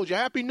hadn't told you,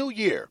 Happy New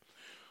Year.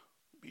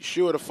 Be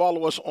sure to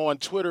follow us on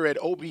Twitter at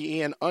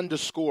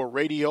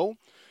OBN_radio.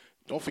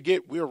 Don't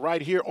forget, we're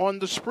right here on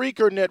the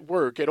Spreaker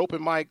Network at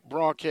Open Mic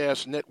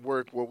Broadcast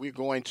Network, where we're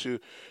going to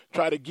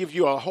try to give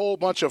you a whole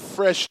bunch of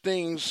fresh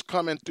things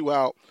coming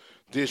throughout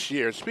this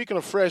year. Speaking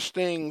of fresh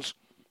things,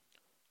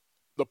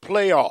 the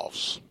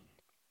playoffs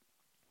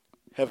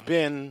have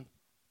been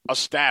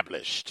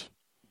established.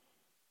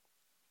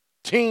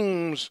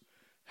 Teams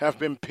have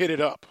been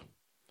pitted up,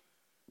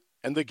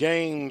 and the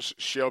games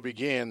shall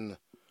begin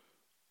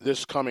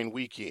this coming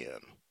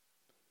weekend.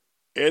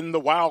 In the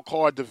wild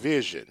card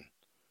division,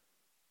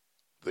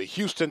 the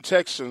Houston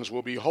Texans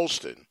will be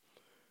hosting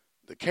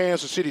the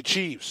Kansas City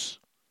Chiefs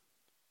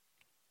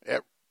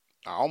at,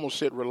 I almost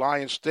said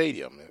Reliance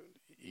Stadium. It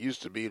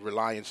used to be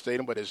Reliance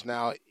Stadium, but it's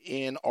now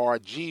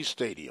NRG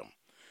Stadium.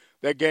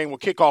 That game will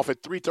kick off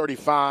at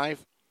 3:35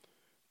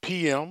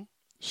 p.m.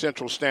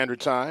 Central Standard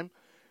Time.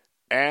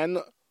 And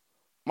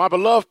my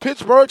beloved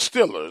Pittsburgh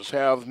Steelers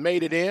have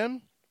made it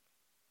in,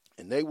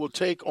 and they will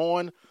take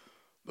on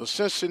the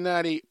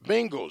Cincinnati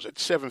Bengals at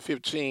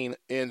 7:15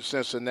 in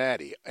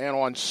Cincinnati. And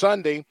on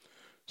Sunday,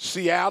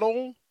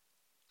 Seattle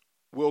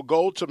will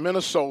go to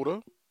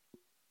Minnesota,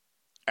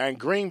 and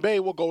Green Bay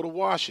will go to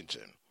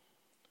Washington.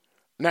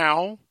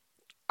 Now,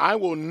 I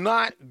will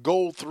not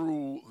go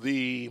through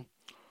the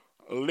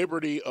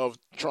liberty of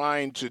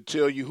trying to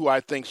tell you who I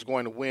think is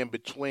going to win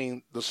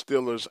between the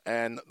Steelers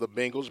and the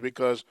Bengals,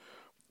 because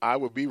I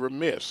would be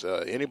remiss.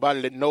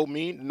 Anybody that know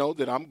me know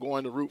that I'm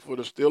going to root for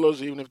the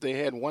Steelers, even if they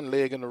had one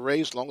leg in the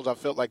race. As long as I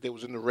felt like they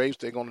was in the race,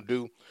 they're going to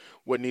do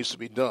what needs to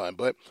be done.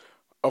 But,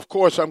 of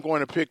course, I'm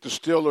going to pick the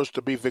Steelers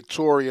to be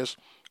victorious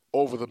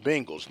over the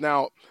Bengals.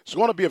 Now, it's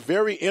going to be a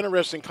very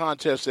interesting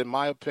contest, in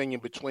my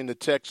opinion, between the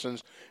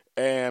Texans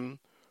and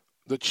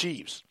the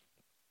Chiefs.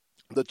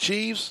 The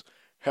Chiefs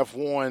have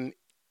won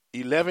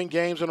 11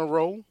 games in a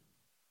row.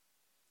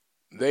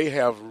 They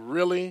have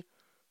really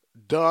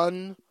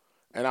done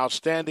an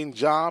outstanding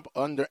job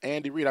under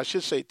Andy Reid. I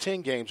should say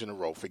 10 games in a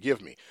row.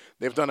 Forgive me.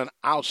 They've done an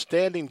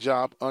outstanding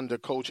job under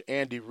Coach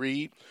Andy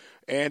Reid.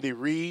 Andy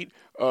Reid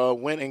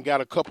went and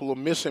got a couple of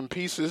missing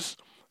pieces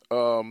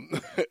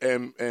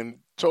and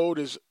told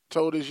his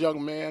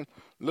young man,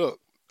 look,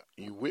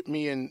 you with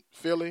me in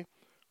Philly?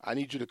 I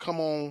need you to come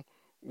on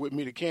with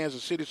me to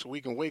Kansas City so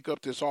we can wake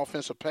up this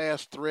offensive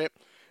pass threat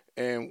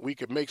and we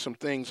could make some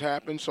things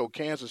happen. So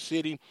Kansas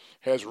City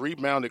has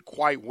rebounded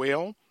quite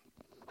well.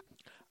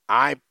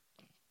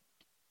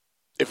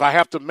 If I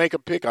have to make a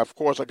pick, of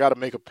course I got to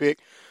make a pick.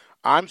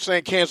 I'm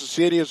saying Kansas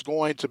City is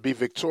going to be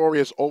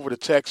victorious over the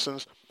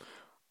Texans.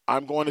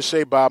 I'm going to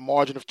say by a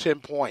margin of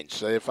 10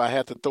 points. If I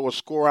had to throw a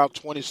score out,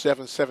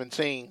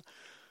 27-17,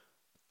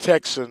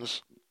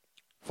 Texans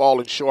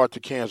falling short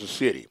to Kansas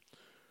City.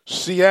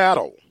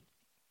 Seattle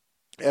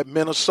at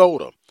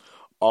Minnesota.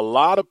 A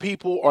lot of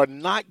people are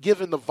not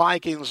giving the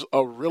Vikings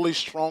a really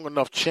strong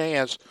enough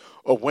chance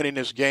of winning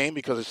this game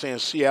because they're saying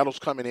Seattle's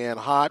coming in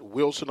hot.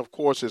 Wilson, of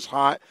course, is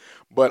hot.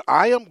 But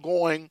I am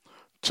going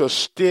to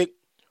stick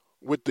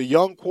with the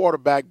young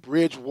quarterback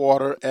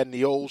Bridgewater and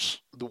the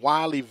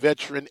wily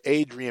veteran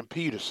Adrian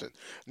Peterson.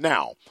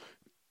 Now,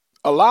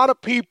 a lot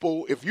of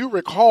people, if you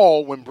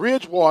recall, when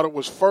Bridgewater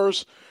was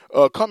first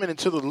coming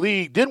into the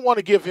league, didn't want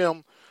to give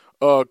him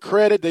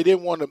credit. They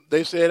didn't want to.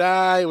 They said,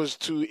 it was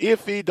too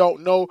iffy,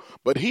 don't know.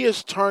 But he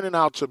is turning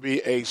out to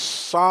be a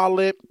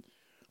solid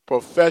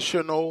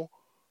professional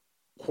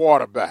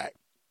quarterback.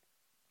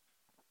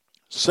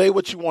 Say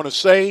what you want to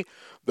say.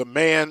 The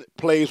man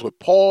plays with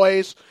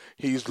poise.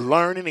 He's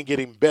learning and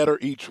getting better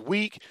each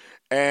week.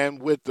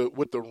 And with the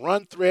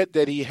run threat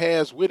that he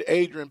has with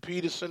Adrian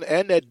Peterson,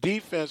 and that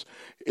defense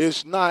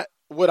is not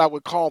what I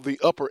would call the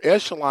upper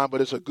echelon,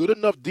 but it's a good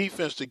enough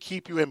defense to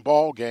keep you in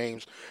ball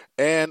games.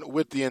 And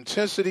with the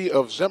intensity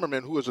of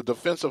Zimmerman, who is a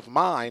defensive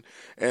mind,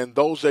 and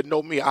those that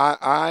know me,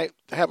 I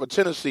have a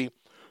tendency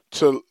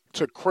to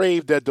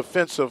crave that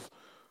defensive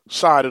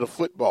side of the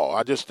football.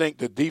 I just think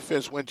the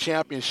defense win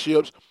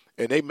championships,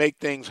 and they make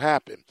things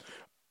happen.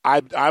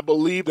 I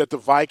believe that the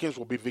Vikings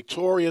will be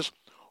victorious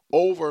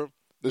over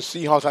the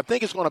Seahawks. I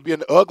think it's going to be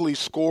an ugly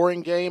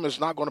scoring game. It's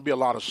not going to be a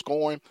lot of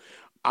scoring.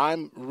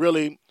 I'm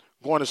really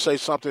going to say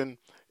something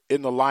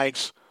in the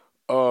likes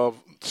of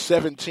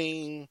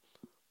 17-14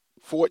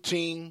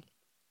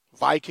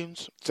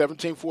 Vikings.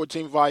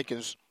 17-14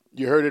 Vikings.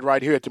 You heard it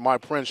right here at the My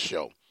Prince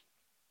Show.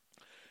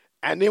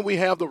 And then we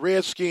have the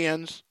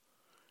Redskins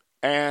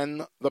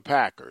and the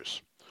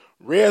Packers.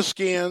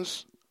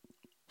 Redskins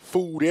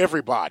fooled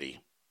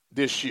everybody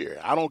this year.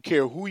 I don't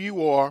care who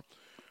you are.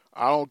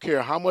 I don't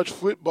care how much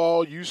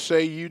football you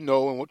say you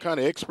know and what kind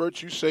of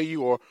experts you say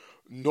you are.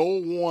 No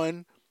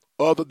one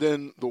other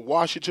than the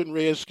Washington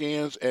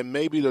Redskins and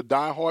maybe the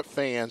diehard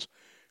fans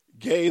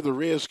gave the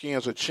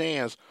Redskins a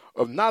chance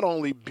of not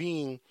only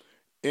being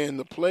in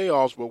the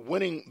playoffs but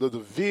winning the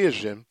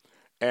division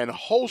and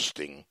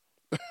hosting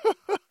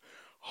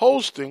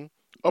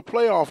a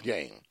playoff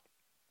game.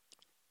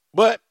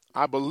 But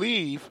I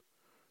believe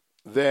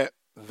that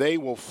they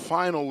will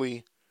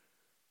finally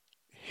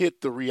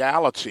hit the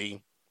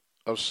reality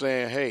of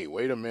saying, hey,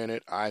 wait a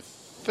minute, I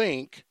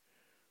think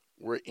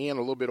we're in a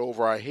little bit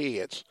over our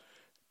heads,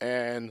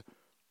 and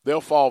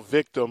they'll fall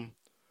victim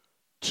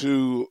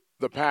to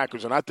the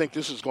Packers. And I think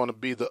this is going to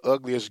be the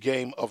ugliest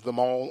game of them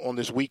all on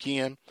this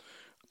weekend.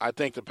 I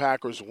think the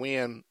Packers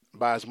win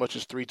by as much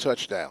as 3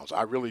 touchdowns.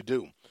 I really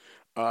do.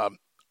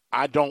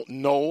 I don't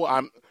know.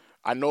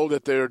 I know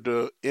that they're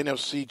the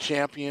NFC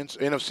champions,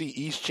 NFC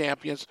East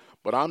champions,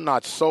 but I'm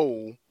not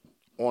sold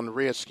on the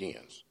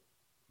Redskins.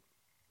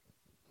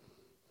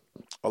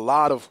 A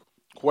lot of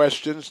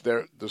questions.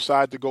 They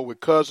decide to go with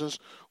Cousins,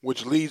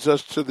 which leads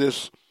us to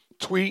this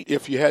tweet.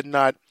 If you had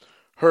not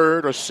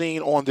heard or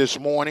seen on this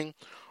morning,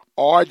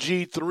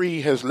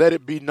 RG3 has let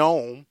it be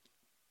known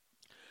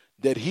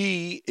that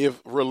he, if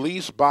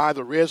released by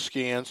the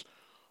Redskins,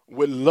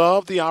 would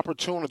love the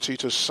opportunity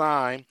to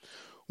sign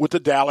with the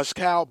Dallas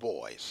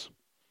Cowboys.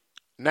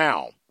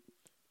 Now,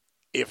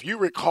 if you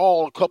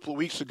recall a couple of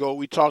weeks ago,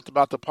 we talked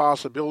about the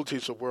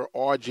possibilities of where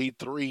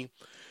RG3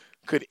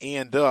 could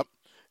end up.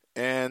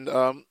 And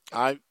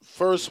I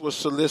first was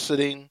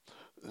soliciting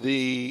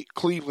the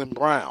Cleveland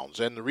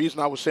Browns. And the reason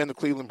I was saying the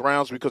Cleveland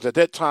Browns, because at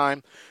that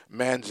time,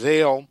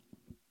 Manziel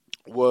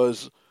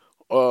was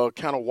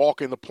kind of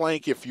walking the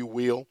plank, if you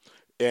will,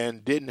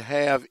 and didn't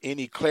have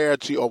any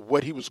clarity of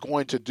what he was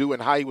going to do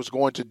and how he was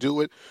going to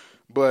do it.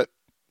 But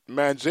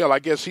Manziel, I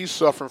guess he's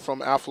suffering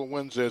from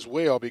affluenza as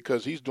well,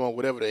 because he's doing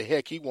whatever the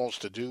heck he wants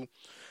to do,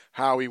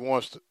 how he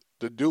wants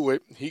to do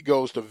it. He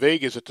goes to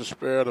Vegas at the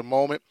spur of the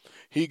moment.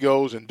 He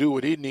goes and do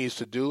what he needs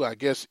to do. I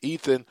guess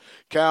Ethan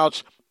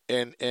Couch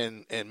and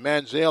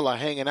Manziel are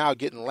hanging out,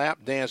 getting lap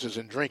dances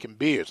and drinking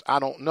beers. I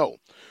don't know.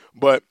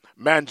 But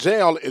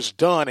Manziel is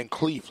done in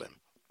Cleveland.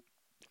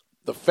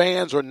 The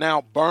fans are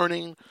now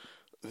burning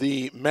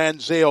the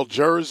Manziel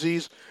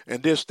jerseys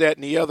and this, that,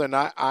 and the other. And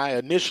I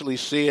initially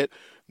said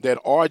that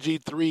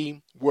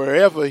RG3,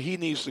 wherever he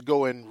needs to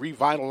go and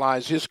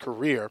revitalize his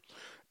career,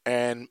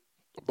 and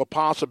the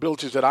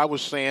possibilities that I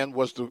was saying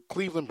was the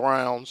Cleveland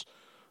Browns,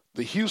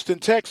 the Houston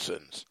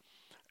Texans,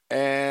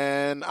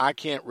 and I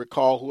can't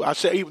recall who. I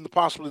said even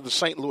possibly the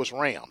St. Louis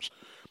Rams.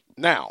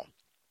 Now,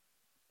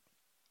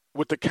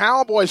 with the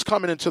Cowboys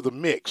coming into the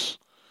mix,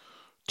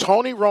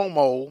 Tony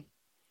Romo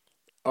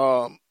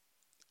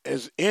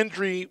is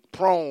injury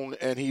prone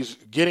and he's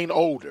getting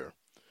older.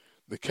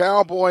 The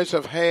Cowboys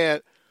have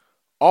had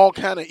all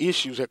kind of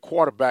issues at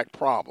quarterback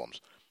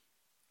problems.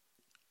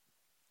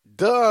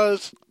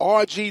 Does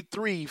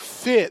RG3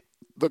 fit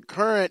the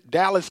current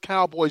Dallas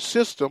Cowboys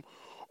system,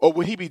 or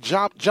would he be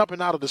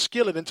jumping out of the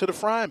skillet into the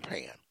frying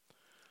pan,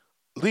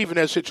 leaving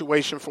that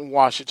situation from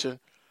Washington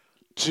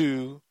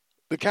to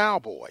the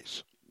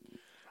Cowboys?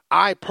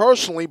 I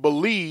personally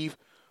believe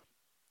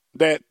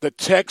that the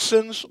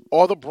Texans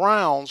or the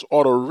Browns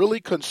ought to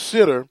really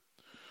consider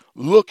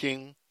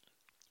looking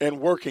and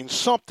working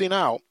something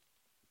out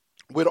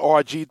with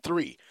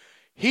RG3.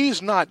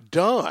 He's not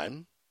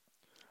done.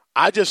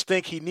 I just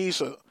think he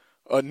needs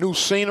a new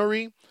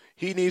scenery.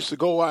 He needs to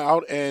go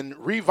out and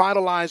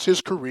revitalize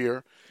his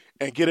career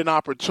and get an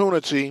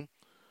opportunity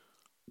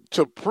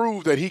to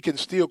prove that he can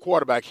steal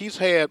quarterback. He's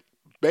had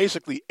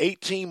basically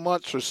 18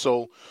 months or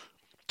so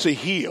to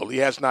heal. He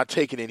has not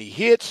taken any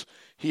hits.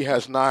 He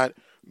has not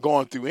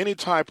gone through any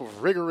type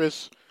of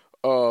rigorous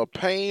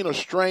pain or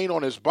strain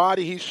on his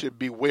body. He should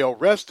be well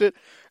rested,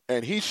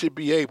 and he should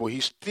be able.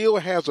 He still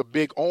has a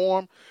big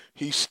arm.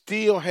 He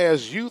still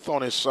has youth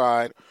on his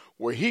side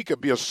where he could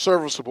be a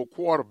serviceable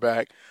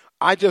quarterback.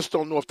 I just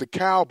don't know if the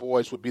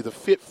Cowboys would be the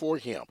fit for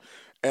him.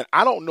 And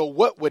I don't know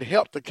what would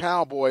help the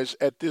Cowboys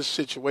at this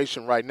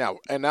situation right now.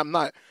 And I'm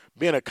not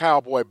being a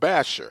Cowboy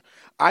basher.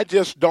 I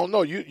just don't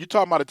know. You're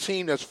talking about a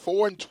team that's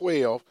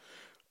 4-12.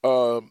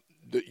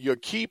 Your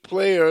key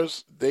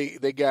players,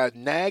 they got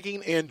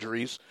nagging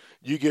injuries.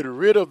 You get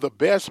rid of the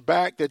best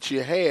back that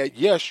you had.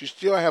 Yes, you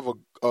still have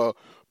a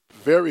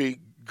very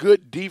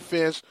good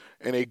defense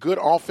and a good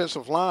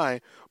offensive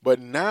line, but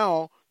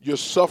now you're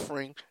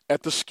suffering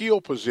at the skill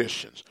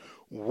positions.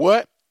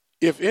 What,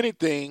 if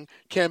anything,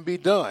 can be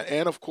done?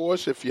 And, of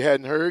course, if you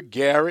hadn't heard,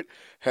 Garrett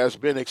has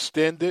been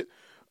extended.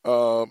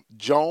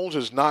 Jones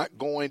is not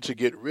going to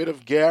get rid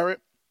of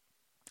Garrett.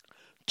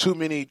 Too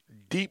many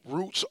deep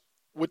roots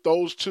with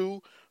those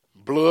two.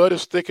 Blood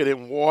is thicker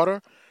than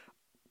water.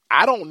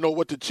 I don't know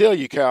what to tell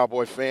you,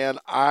 Cowboy fan.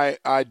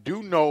 I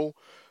do know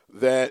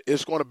that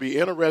it's going to be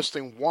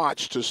interesting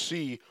watch to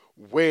see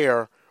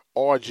where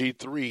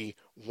RG3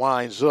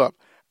 winds up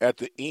at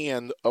the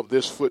end of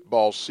this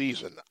football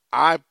season.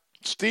 I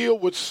still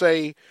would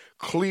say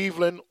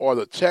Cleveland or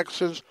the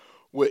Texans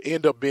would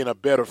end up being a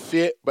better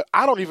fit, but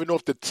I don't even know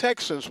if the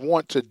Texans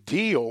want to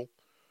deal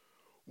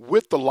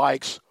with the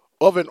likes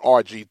of an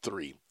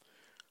RG3.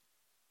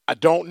 I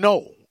don't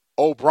know.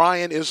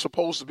 O'Brien is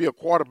supposed to be a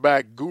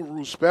quarterback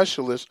guru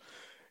specialist.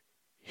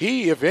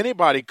 He, if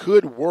anybody,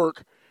 could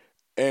work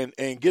and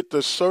get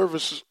the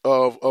service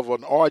of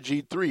an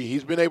RG3.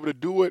 He's been able to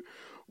do it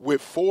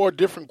with 4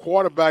 different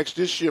quarterbacks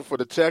this year for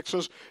the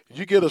Texans.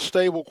 You get a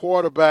stable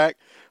quarterback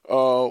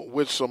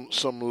with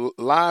some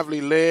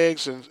lively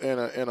legs and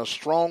a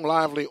strong,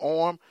 lively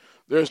arm,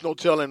 there's no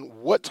telling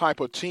what type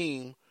of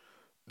team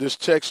this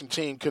Texan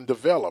team can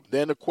develop.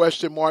 Then the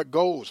question mark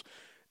goes,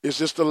 is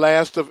this the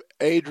last of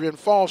Adrian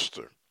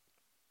Foster?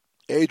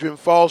 Adrian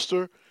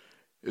Foster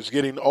is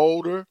getting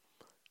older.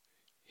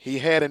 He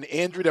had an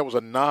injury that was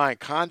a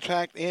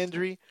non-contact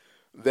injury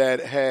that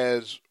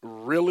has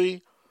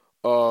really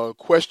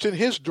questioned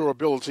his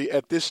durability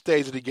at this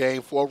stage of the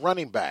game for a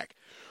running back.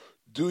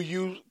 Do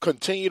you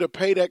continue to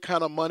pay that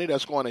kind of money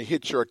that's going to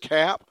hit your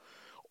cap,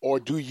 or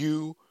do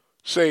you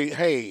say,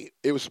 hey,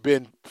 it's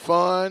been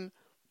fun,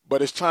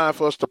 but it's time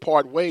for us to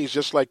part ways,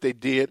 just like they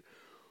did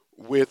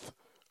with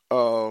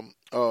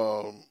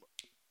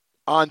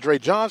Andre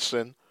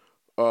Johnson,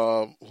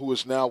 who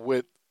is now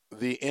with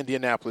the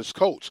Indianapolis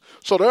Colts.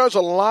 So there's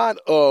a lot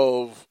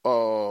of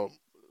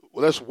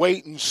let's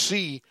wait and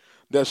see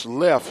that's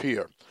left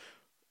here.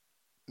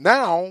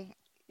 Now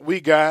we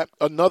got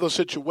another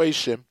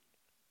situation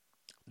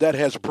that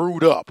has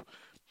brewed up,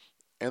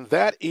 and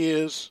that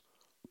is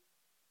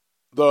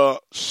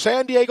the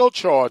San Diego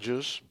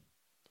Chargers,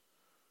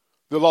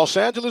 the Los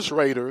Angeles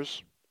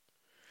Raiders,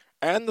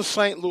 and the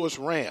St. Louis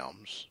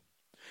Rams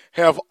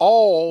have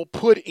all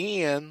put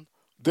in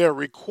their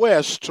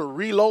requests to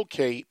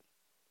relocate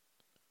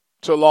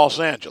to Los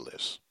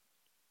Angeles.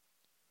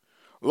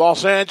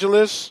 Los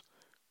Angeles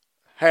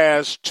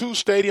has 2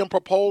 stadium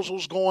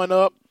proposals going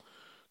up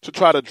to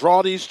try to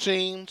draw these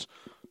teams.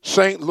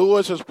 St.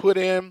 Louis has put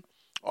in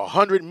a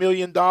 $100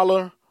 million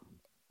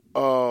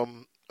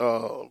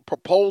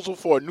proposal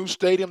for a new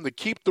stadium to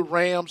keep the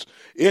Rams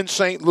in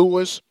St.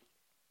 Louis.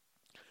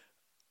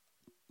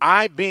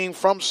 I, being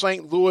from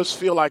St. Louis,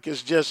 feel like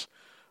it's just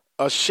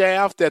a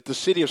shaft that the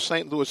city of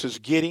St. Louis is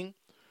getting.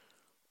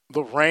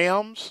 The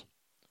Rams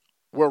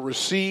were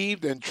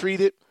received and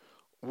treated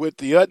with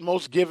the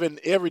utmost, given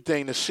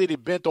everything. The city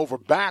bent over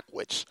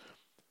backwards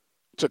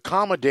to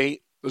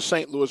accommodate the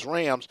St. Louis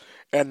Rams,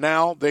 and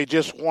now they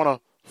just want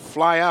to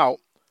fly out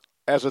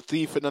as a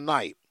thief in the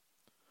night.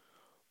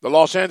 The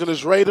Los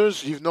Angeles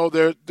Raiders, you know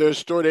their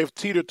story, they've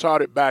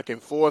teeter-totted back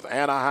and forth,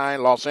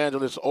 Anaheim, Los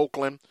Angeles,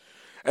 Oakland,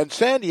 and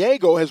San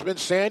Diego has been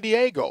San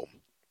Diego.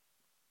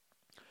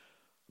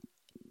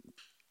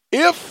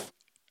 If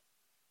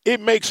it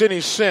makes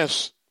any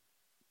sense,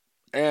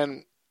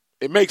 and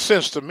it makes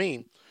sense to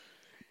me,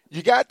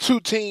 you got 2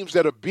 teams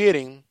that are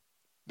bidding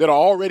that are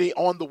already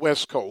on the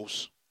West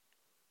Coast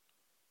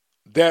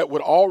that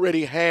would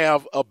already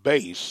have a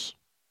base.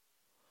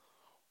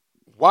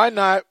 Why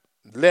not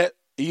let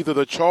either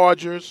the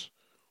Chargers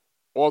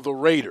or the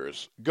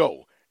Raiders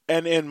go?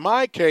 And in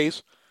my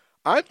case,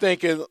 I'm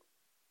thinking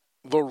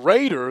the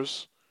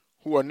Raiders,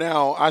 who are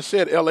now, I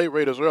said L.A.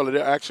 Raiders earlier,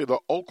 they're actually the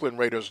Oakland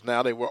Raiders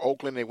now. They were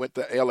Oakland, they went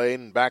to L.A.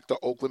 and back to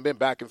Oakland, been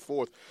back and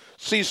forth,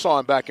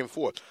 seesawing back and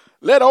forth.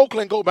 Let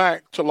Oakland go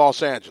back to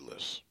Los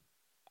Angeles.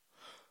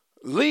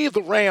 Leave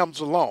the Rams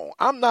alone.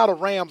 I'm not a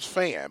Rams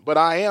fan, but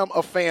I am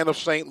a fan of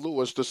St.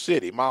 Louis, the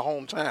city, my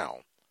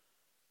hometown.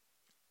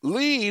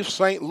 Leave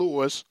St.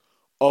 Louis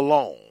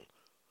alone.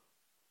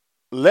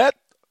 Let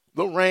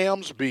the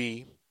Rams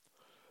be.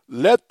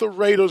 Let the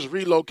Raiders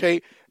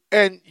relocate.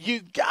 And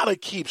you got to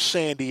keep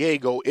San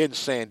Diego in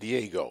San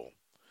Diego.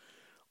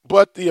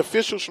 But the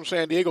officials from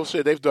San Diego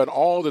said they've done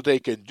all that they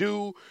can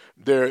do.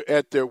 They're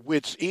at their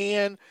wits'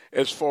 end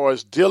as far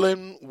as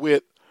dealing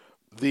with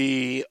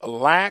the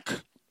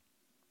lack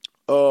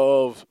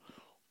of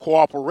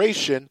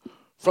cooperation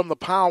from the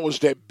powers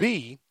that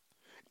be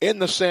in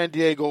the San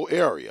Diego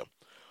area.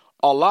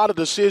 A lot of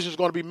decisions are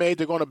going to be made.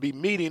 They're going to be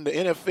meeting. The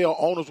NFL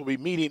owners will be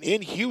meeting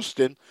in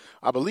Houston,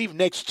 I believe,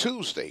 next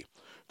Tuesday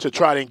to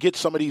try to get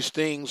some of these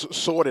things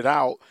sorted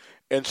out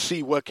and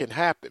see what can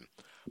happen.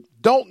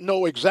 Don't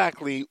know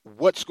exactly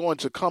what's going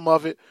to come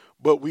of it,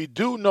 but we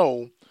do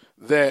know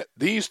that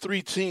these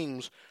three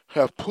teams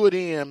have put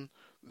in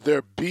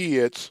their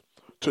bids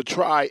to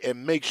try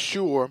and make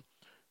sure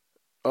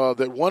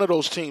that one of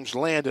those teams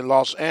land in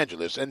Los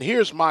Angeles. And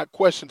here's my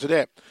question to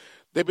that.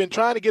 They've been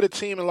trying to get a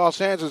team in Los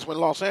Angeles when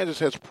Los Angeles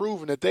has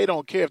proven that they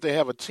don't care if they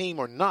have a team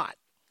or not.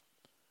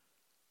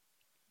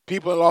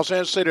 People in Los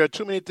Angeles say there are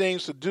too many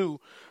things to do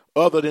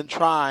other than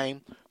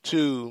trying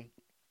to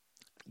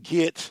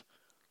get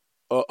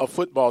a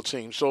football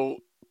team. So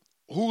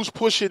who's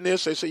pushing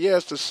this? They say, yeah,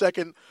 it's the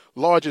second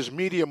largest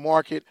media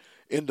market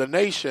in the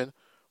nation.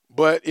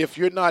 But if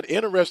you're not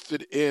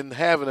interested in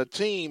having a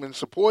team and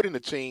supporting the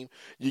team,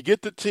 you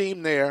get the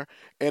team there,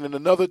 and in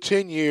another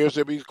 10 years,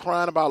 they'll be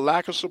crying about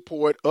lack of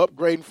support,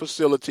 upgrading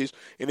facilities,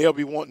 and they'll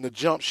be wanting to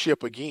jump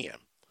ship again.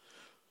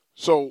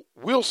 So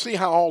we'll see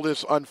how all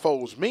this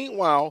unfolds.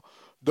 Meanwhile,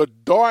 the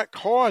dark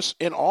horse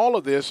in all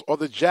of this are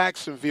the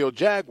Jacksonville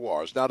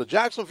Jaguars. Now, the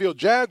Jacksonville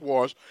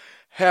Jaguars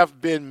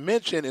have been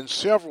mentioned in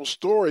several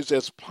stories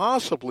as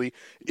possibly,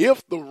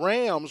 if the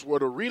Rams were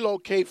to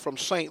relocate from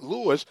St.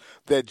 Louis,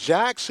 that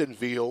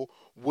Jacksonville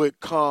would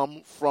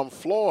come from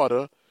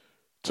Florida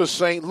to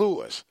St.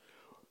 Louis.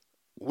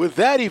 Would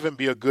that even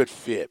be a good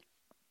fit?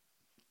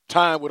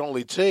 Time would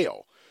only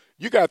tell.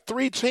 You got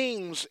three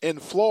teams in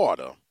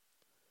Florida,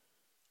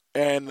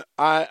 and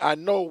I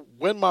know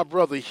when my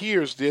brother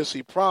hears this,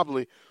 he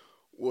probably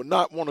will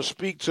not want to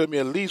speak to me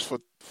at least for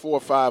 4 or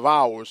 5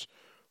 hours,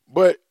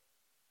 but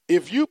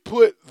if you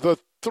put the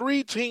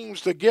three teams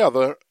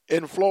together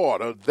in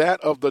Florida, that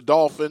of the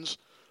Dolphins,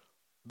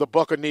 the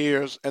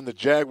Buccaneers, and the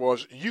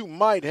Jaguars, you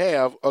might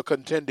have a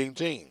contending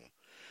team.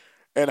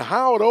 And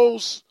how are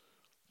those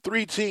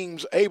three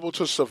teams able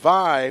to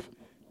survive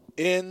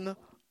in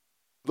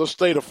the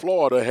state of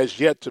Florida has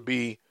yet to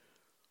be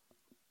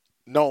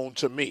known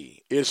to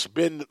me. It's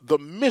been the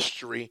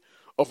mystery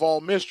of all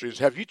mysteries.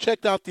 Have you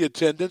checked out the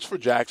attendance for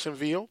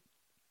Jacksonville?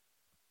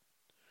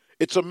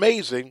 It's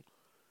amazing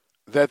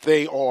that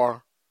they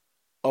are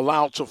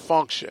allowed to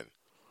function.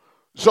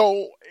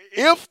 So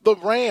if the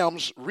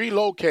Rams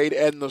relocate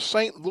and the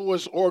St.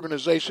 Louis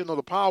organization or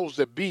the powers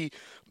that be,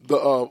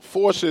 the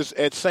forces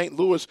at St.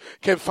 Louis,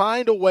 can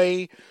find a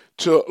way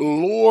to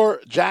lure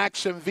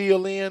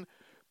Jacksonville in,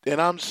 then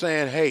I'm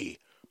saying, hey,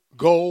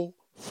 go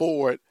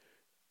for it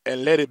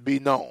and let it be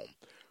known.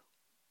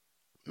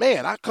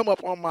 Man, I come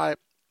up on my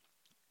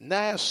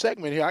last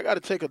segment here. I got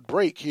to take a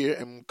break here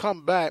and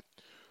come back.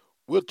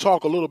 We'll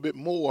talk a little bit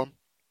more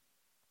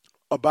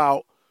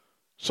about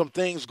some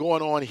things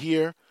going on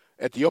here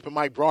at the Open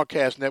Mic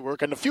Broadcast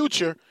Network and the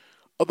future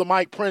of the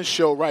Mike Prince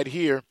Show right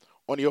here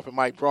on the Open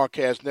Mic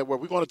Broadcast Network.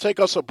 We're going to take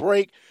us a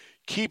break.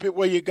 Keep it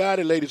where you got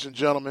it, ladies and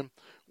gentlemen.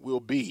 We'll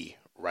be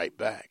right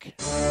back.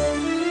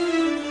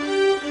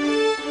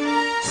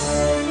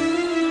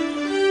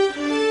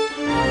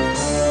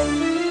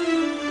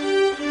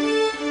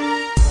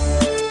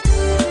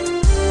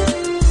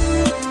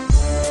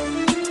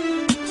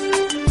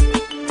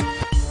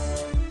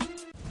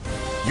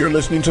 You're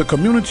listening to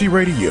Community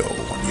Radio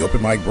on the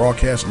Open Mic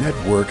Broadcast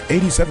Network,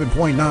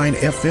 87.9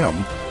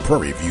 FM,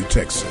 Prairie View,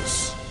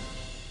 Texas.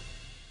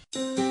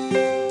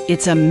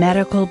 It's a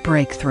medical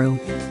breakthrough.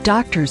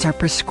 Doctors are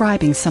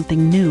prescribing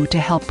something new to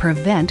help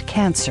prevent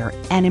cancer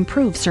and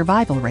improve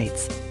survival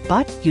rates.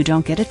 But you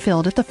don't get it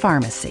filled at the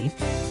pharmacy.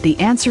 The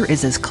answer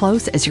is as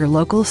close as your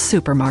local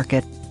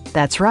supermarket.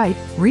 That's right.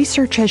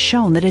 Research has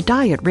shown that a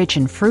diet rich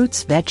in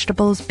fruits,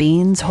 vegetables,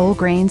 beans, whole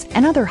grains,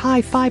 and other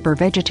high-fiber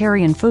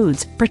vegetarian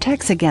foods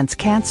protects against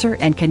cancer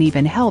and can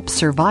even help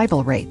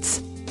survival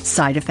rates.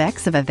 Side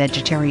effects of a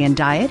vegetarian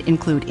diet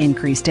include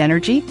increased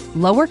energy,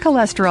 lower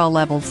cholesterol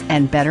levels,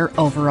 and better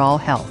overall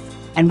health.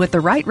 And with the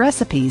right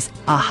recipes,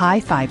 a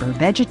high-fiber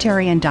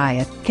vegetarian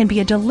diet can be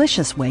a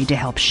delicious way to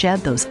help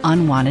shed those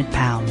unwanted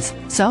pounds.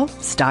 So,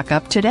 stock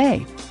up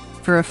today.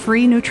 For a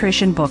free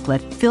nutrition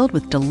booklet filled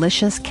with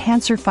delicious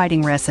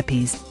cancer-fighting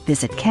recipes,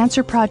 visit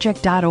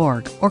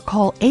cancerproject.org or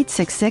call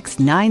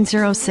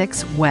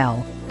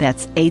 866-906-WELL.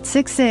 That's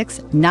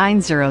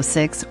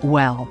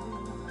 866-906-WELL.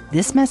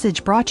 This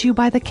message brought to you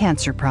by the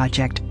Cancer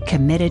Project,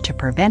 committed to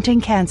preventing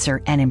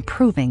cancer and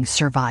improving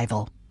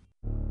survival.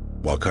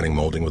 While cutting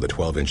molding with a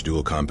 12-inch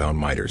dual compound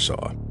miter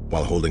saw,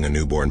 while holding a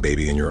newborn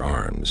baby in your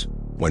arms,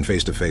 when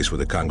face-to-face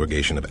with a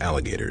congregation of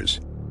alligators,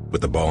 with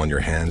the ball in your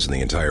hands and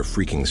the entire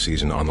freaking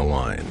season on the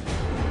line.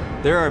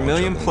 There are a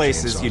million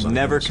places you'd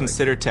never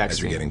consider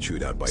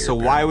texting, so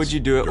why would you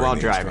do it while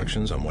driving?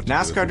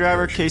 NASCAR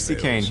driver Casey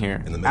Kane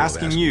here,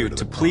 asking you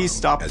to please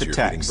stop the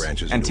text,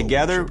 and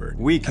together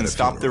we can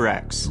stop the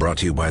wrecks. Brought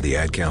to you by the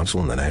Ad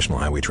Council and the National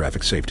Highway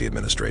Traffic Safety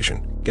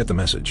Administration. Get the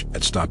message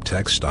at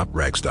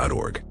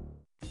stoptextstopwrecks.org.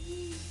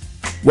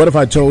 What if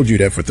I told you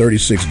that for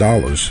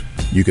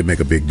 $36, you could make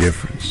a big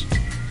difference?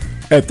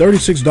 At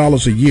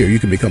 $36 a year, you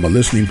can become a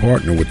listening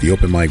partner with the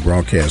Open Mic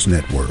Broadcast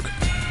Network.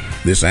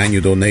 This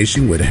annual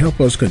donation would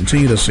help us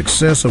continue the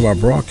success of our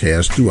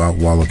broadcast throughout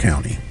Waller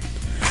County.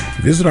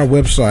 Visit our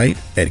website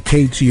at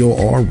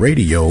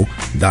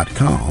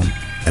KTORradio.com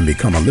and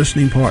become a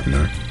listening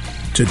partner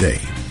today.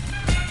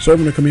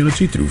 Serving the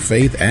community through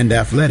faith and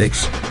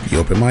athletics, the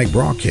Open Mic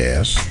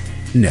Broadcast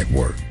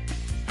Network.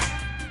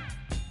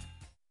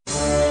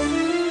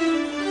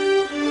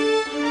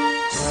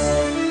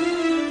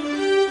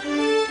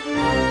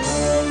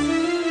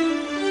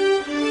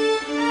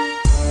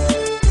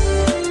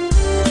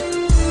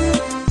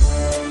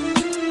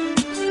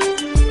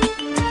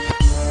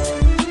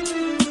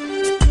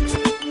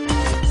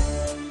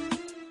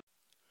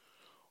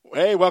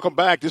 Hey, welcome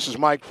back. This is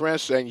Mike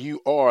Prince, and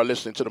you are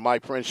listening to the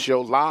Mike Prince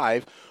Show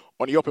live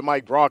on the Open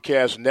Mic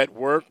Broadcast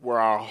Network, where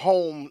our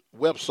home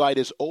website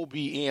is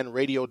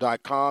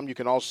OBN-Radio.com. You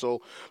can also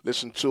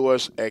listen to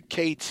us at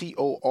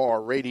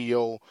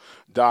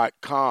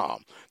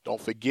KTORradio.com.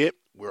 Don't forget,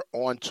 we're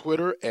on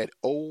Twitter at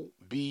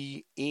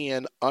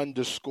OBN_radio.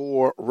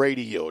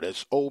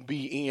 That's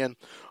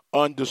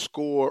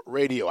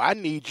OBN_radio. I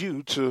need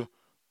you to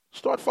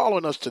start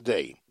following us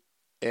today.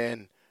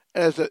 And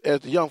as the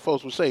young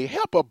folks would say,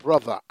 help a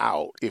brother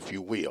out, if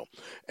you will.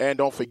 And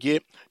don't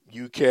forget,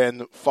 you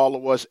can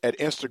follow us at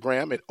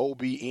Instagram at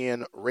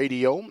OBN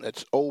Radio.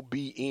 That's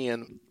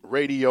OBN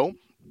Radio.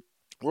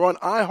 We're on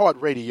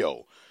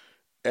iHeartRadio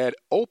at at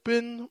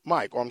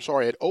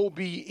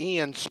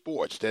OBN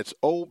Sports. That's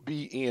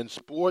OBN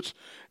Sports.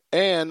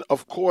 And,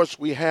 of course,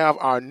 we have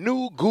our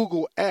new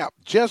Google app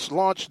just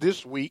launched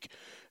this week,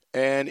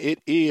 and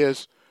it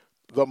is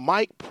the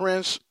Mike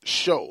Prince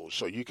Show.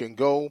 So you can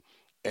go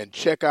and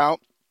check out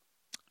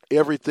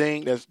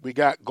everything that we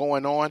got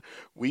going on.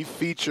 We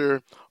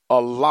feature a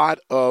lot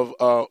of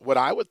what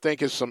I would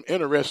think is some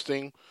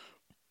interesting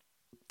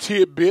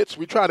tidbits.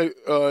 We try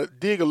to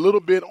dig a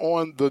little bit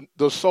on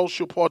the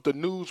social part, the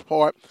news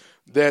part,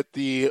 that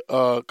the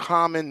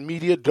common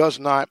media does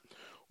not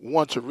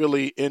want to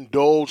really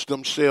indulge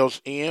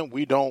themselves in.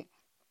 We don't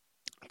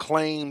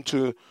claim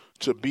to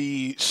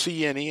be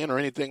CNN or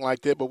anything like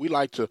that, but we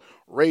like to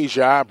raise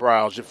your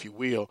eyebrows, if you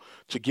will,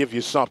 to give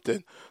you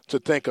something to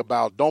think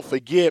about. Don't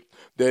forget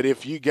that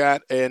if you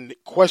got a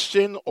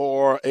question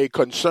or a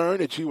concern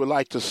that you would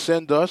like to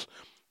send us,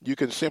 you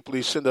can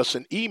simply send us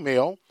an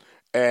email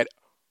at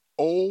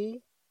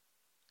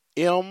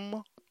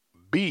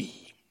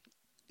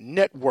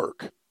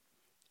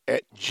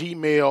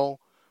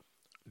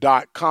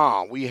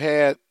ombnetwork@gmail.com. We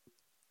had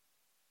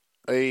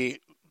a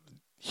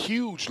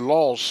huge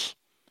loss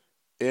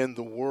in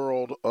the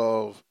world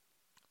of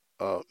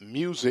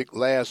music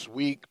last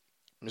week.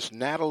 Miss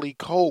Natalie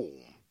Cole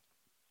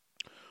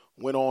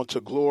went on to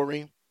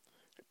glory,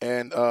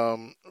 and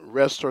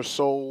rest her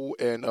soul.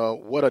 And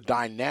what a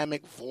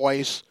dynamic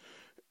voice,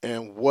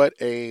 and what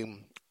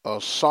a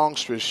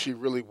songstress she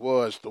really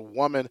was. The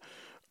woman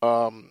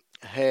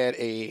had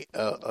a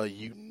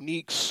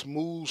unique,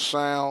 smooth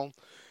sound.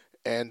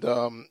 And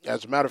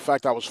as a matter of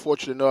fact, I was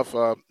fortunate enough,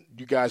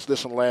 you guys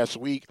listened last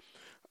week,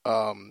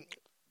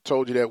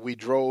 told you that we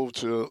drove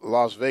to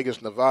Las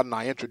Vegas, Nevada, and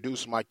I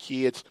introduced my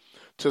kids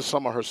to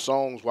some of her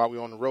songs while we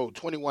were on the road.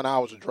 21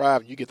 hours of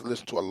driving, you get to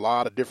listen to a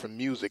lot of different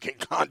music and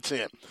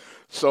content.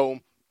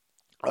 So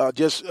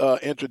just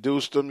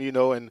introduced them,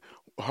 and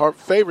her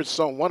favorite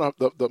song, one of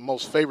the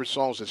most favorite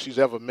songs that she's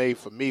ever made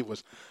for me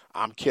was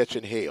I'm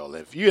Catching Hell.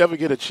 If you ever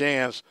get a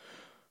chance,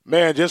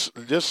 man, just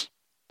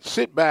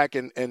sit back,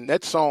 and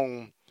that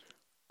song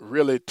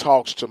really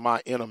talks to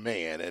my inner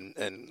man,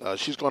 and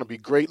she's going to be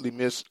greatly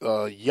missed,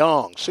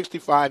 young,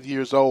 65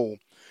 years old,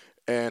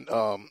 and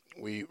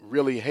we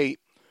really hate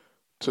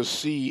to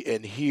see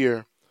and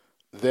hear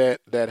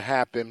that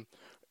happen,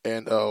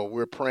 and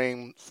we're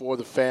praying for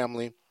the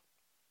family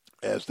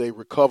as they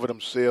recover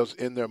themselves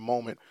in their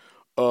moment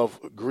of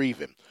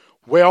grieving.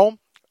 Well,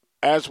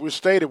 as we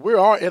stated, we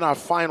are in our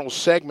final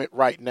segment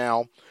right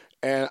now,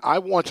 and I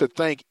want to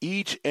thank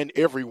each and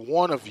every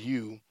one of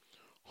you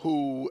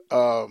who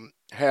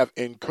have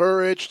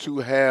encouraged, who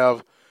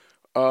have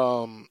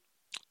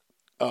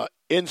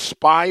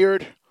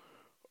inspired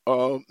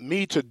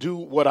me to do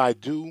what I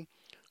do.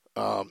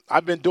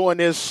 I've been doing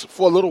this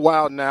for a little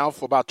while now,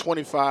 for about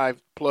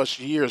 25 plus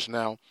years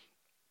now,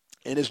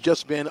 and it's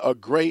just been a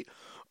great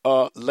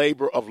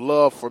labor of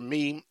love for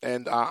me,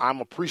 and I'm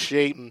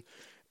appreciating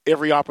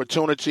every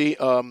opportunity.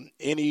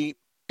 Any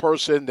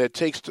person that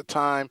takes the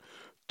time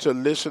to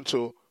listen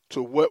to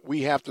what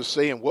we have to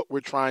say and what we're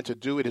trying to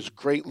do, it is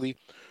greatly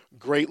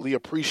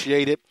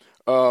appreciated.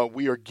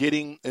 We are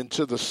getting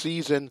into the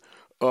season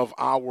of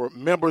our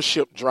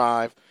membership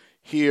drive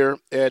here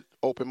at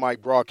Open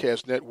Mic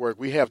Broadcast Network.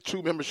 We have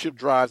 2 membership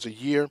drives a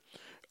year.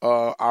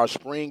 Our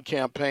spring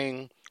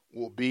campaign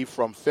will be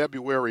from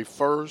February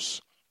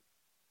 1st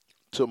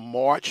to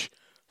March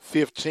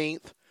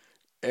 15th,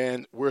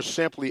 and we're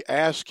simply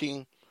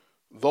asking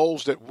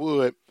those that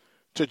would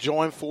to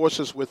join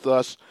forces with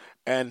us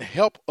and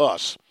help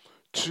us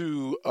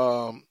to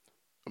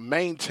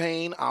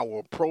maintain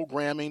our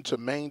programming, to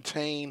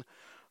maintain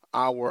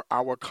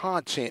our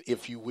content,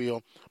 if you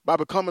will, by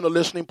becoming a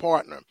listening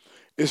partner.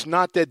 It's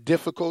not that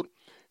difficult.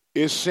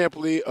 is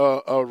simply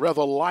a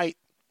rather light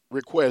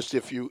request,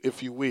 if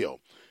you will.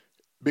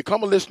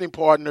 Become a listening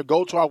partner.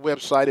 Go to our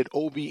website at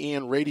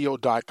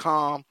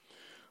OBN-Radio.com.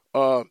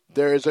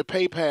 There is a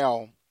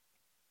PayPal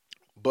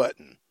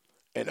button.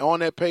 And on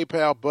that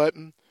PayPal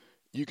button,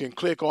 you can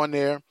click on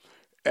there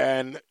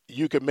and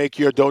you can make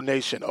your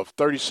donation of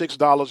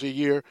 $36 a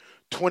year,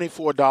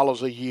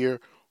 $24 a year,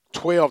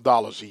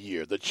 $12 a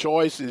year. The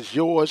choice is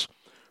yours.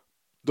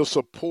 The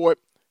support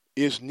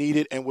is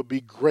needed and would be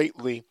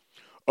greatly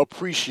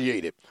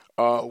appreciated.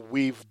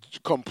 We've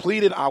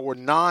completed our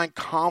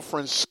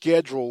non-conference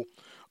schedule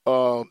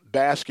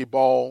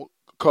basketball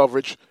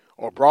coverage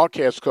or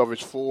broadcast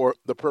coverage for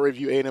the Prairie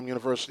View A&M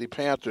University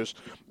Panthers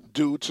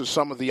due to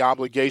some of the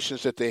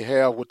obligations that they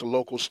have with the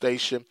local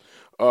station.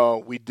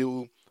 We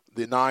do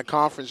the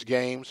non-conference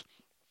games,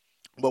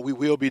 but we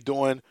will be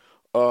doing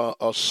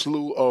a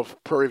slew of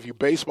Prairie View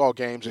baseball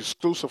games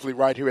exclusively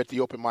right here at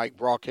the Open Mic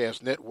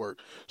Broadcast Network.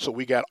 So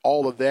we got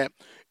all of that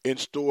in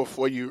store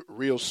for you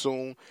real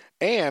soon.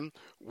 And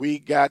we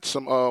got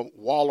some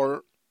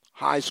Waller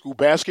High School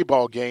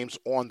basketball games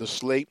on the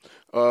slate.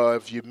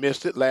 If you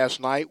missed it last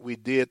night, we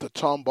did the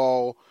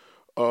Tomball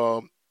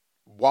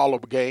Waller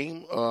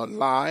game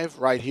live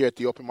right here at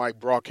the Open Mic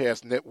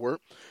Broadcast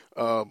Network.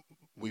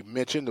 We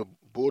mentioned the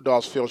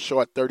Bulldogs fell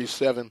short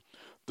 37-35.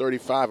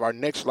 Our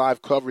next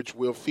live coverage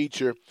will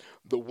feature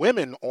the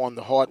women on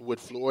the hardwood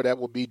floor. That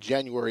will be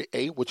January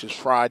 8th, which is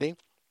Friday,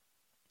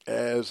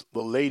 as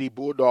the Lady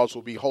Bulldogs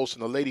will be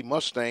hosting the Lady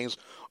Mustangs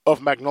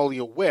of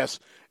Magnolia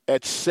West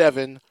at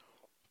 7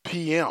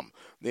 p.m.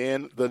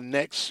 Then the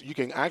next, you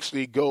can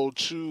actually go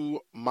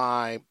to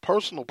my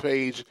personal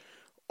page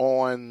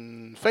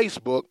on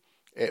Facebook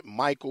at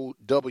Michael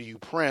W.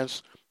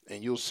 Prince,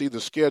 and you'll see the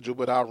schedule,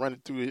 but I'll run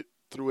it through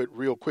it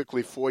real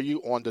quickly for you.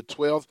 On the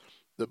 12th,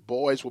 the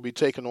boys will be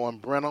taking on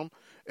Brenham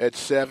at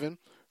 7.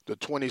 The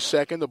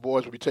 22nd, the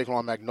boys will be taking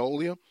on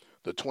Magnolia.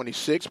 The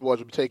 26th, boys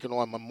will be taking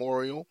on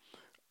Memorial.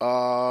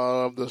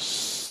 The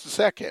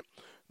 2nd,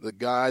 the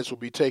guys will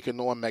be taking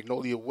on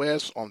Magnolia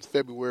West on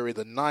February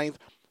the 9th,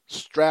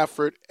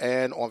 Stratford,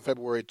 and on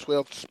February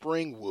 12th,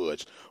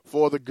 Springwoods.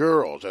 For the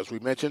girls, as we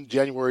mentioned,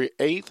 January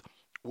 8th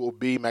will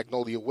be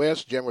Magnolia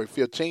West. January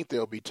 15th,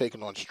 they'll be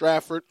taking on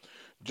Stratford.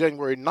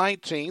 January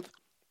 19th,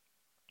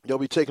 they'll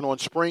be taking on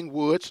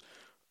Springwoods.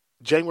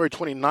 January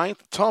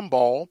 29th,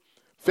 Tomball.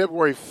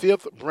 February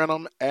 5th,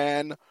 Brenham.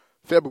 And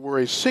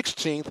February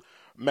 16th,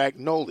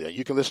 Magnolia.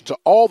 You can listen to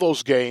all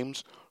those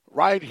games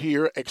right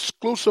here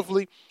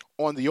exclusively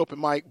on the Open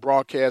Mic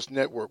Broadcast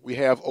Network. We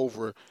have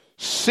over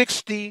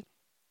 60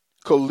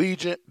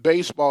 collegiate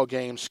baseball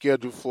games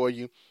scheduled for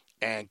you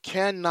and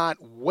cannot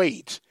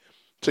wait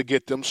to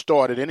get them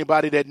started.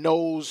 Anybody that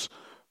knows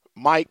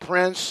Mike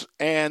Prince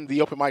and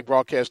the Open Mic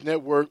Broadcast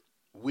Network,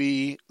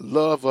 we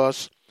love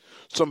us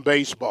some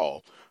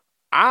baseball.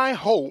 I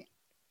hope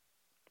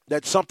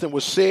that something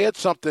was said,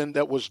 something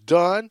that was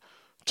done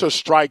to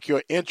strike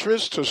your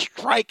interest, to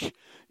strike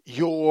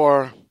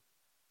your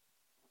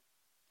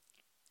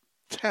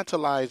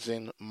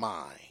tantalizing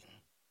mind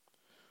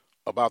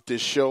about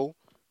this show.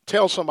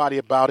 Tell somebody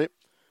about it,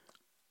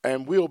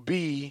 and we'll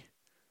be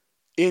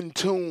in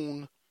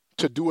tune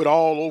to do it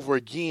all over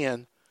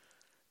again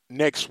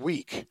next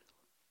week.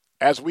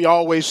 As we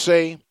always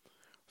say,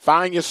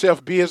 find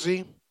yourself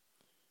busy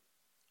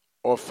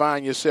or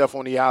find yourself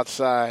on the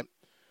outside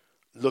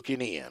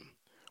looking in.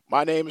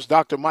 My name is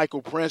Dr.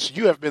 Michael Prince.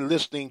 You have been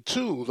listening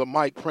to The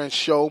Mike Prince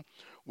Show.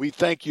 We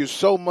thank you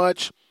so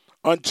much.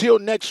 Until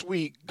next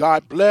week,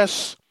 God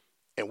bless,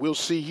 and we'll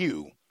see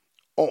you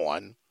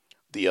on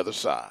the other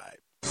side.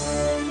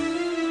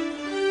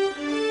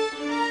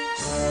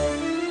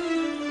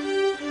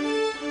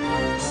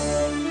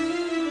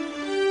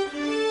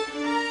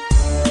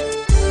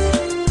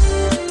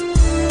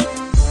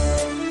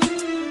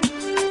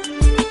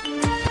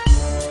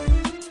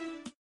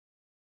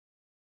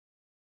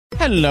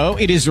 Hello,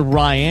 it is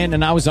Ryan,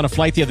 and I was on a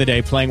flight the other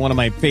day playing one of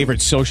my favorite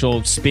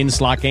social spin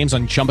slot games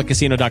on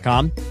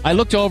ChumbaCasino.com. I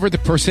looked over at the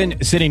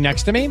person sitting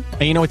next to me,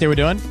 and you know what they were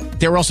doing?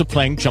 They were also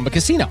playing Chumba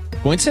Casino.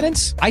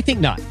 Coincidence? I think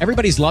not.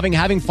 Everybody's loving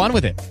having fun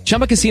with it.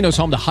 Chumba Casino is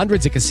home to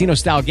hundreds of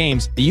casino-style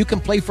games that you can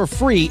play for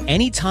free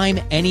anytime,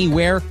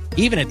 anywhere,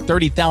 even at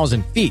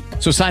 30,000 feet.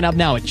 So sign up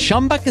now at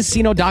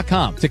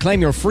ChumbaCasino.com to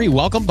claim your free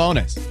welcome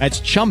bonus. That's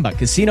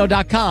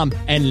ChumbaCasino.com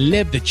and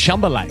live the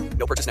Chumba life.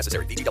 No purchase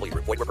necessary. VGW.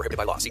 Void where prohibited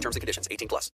by law. See terms and conditions. 18+.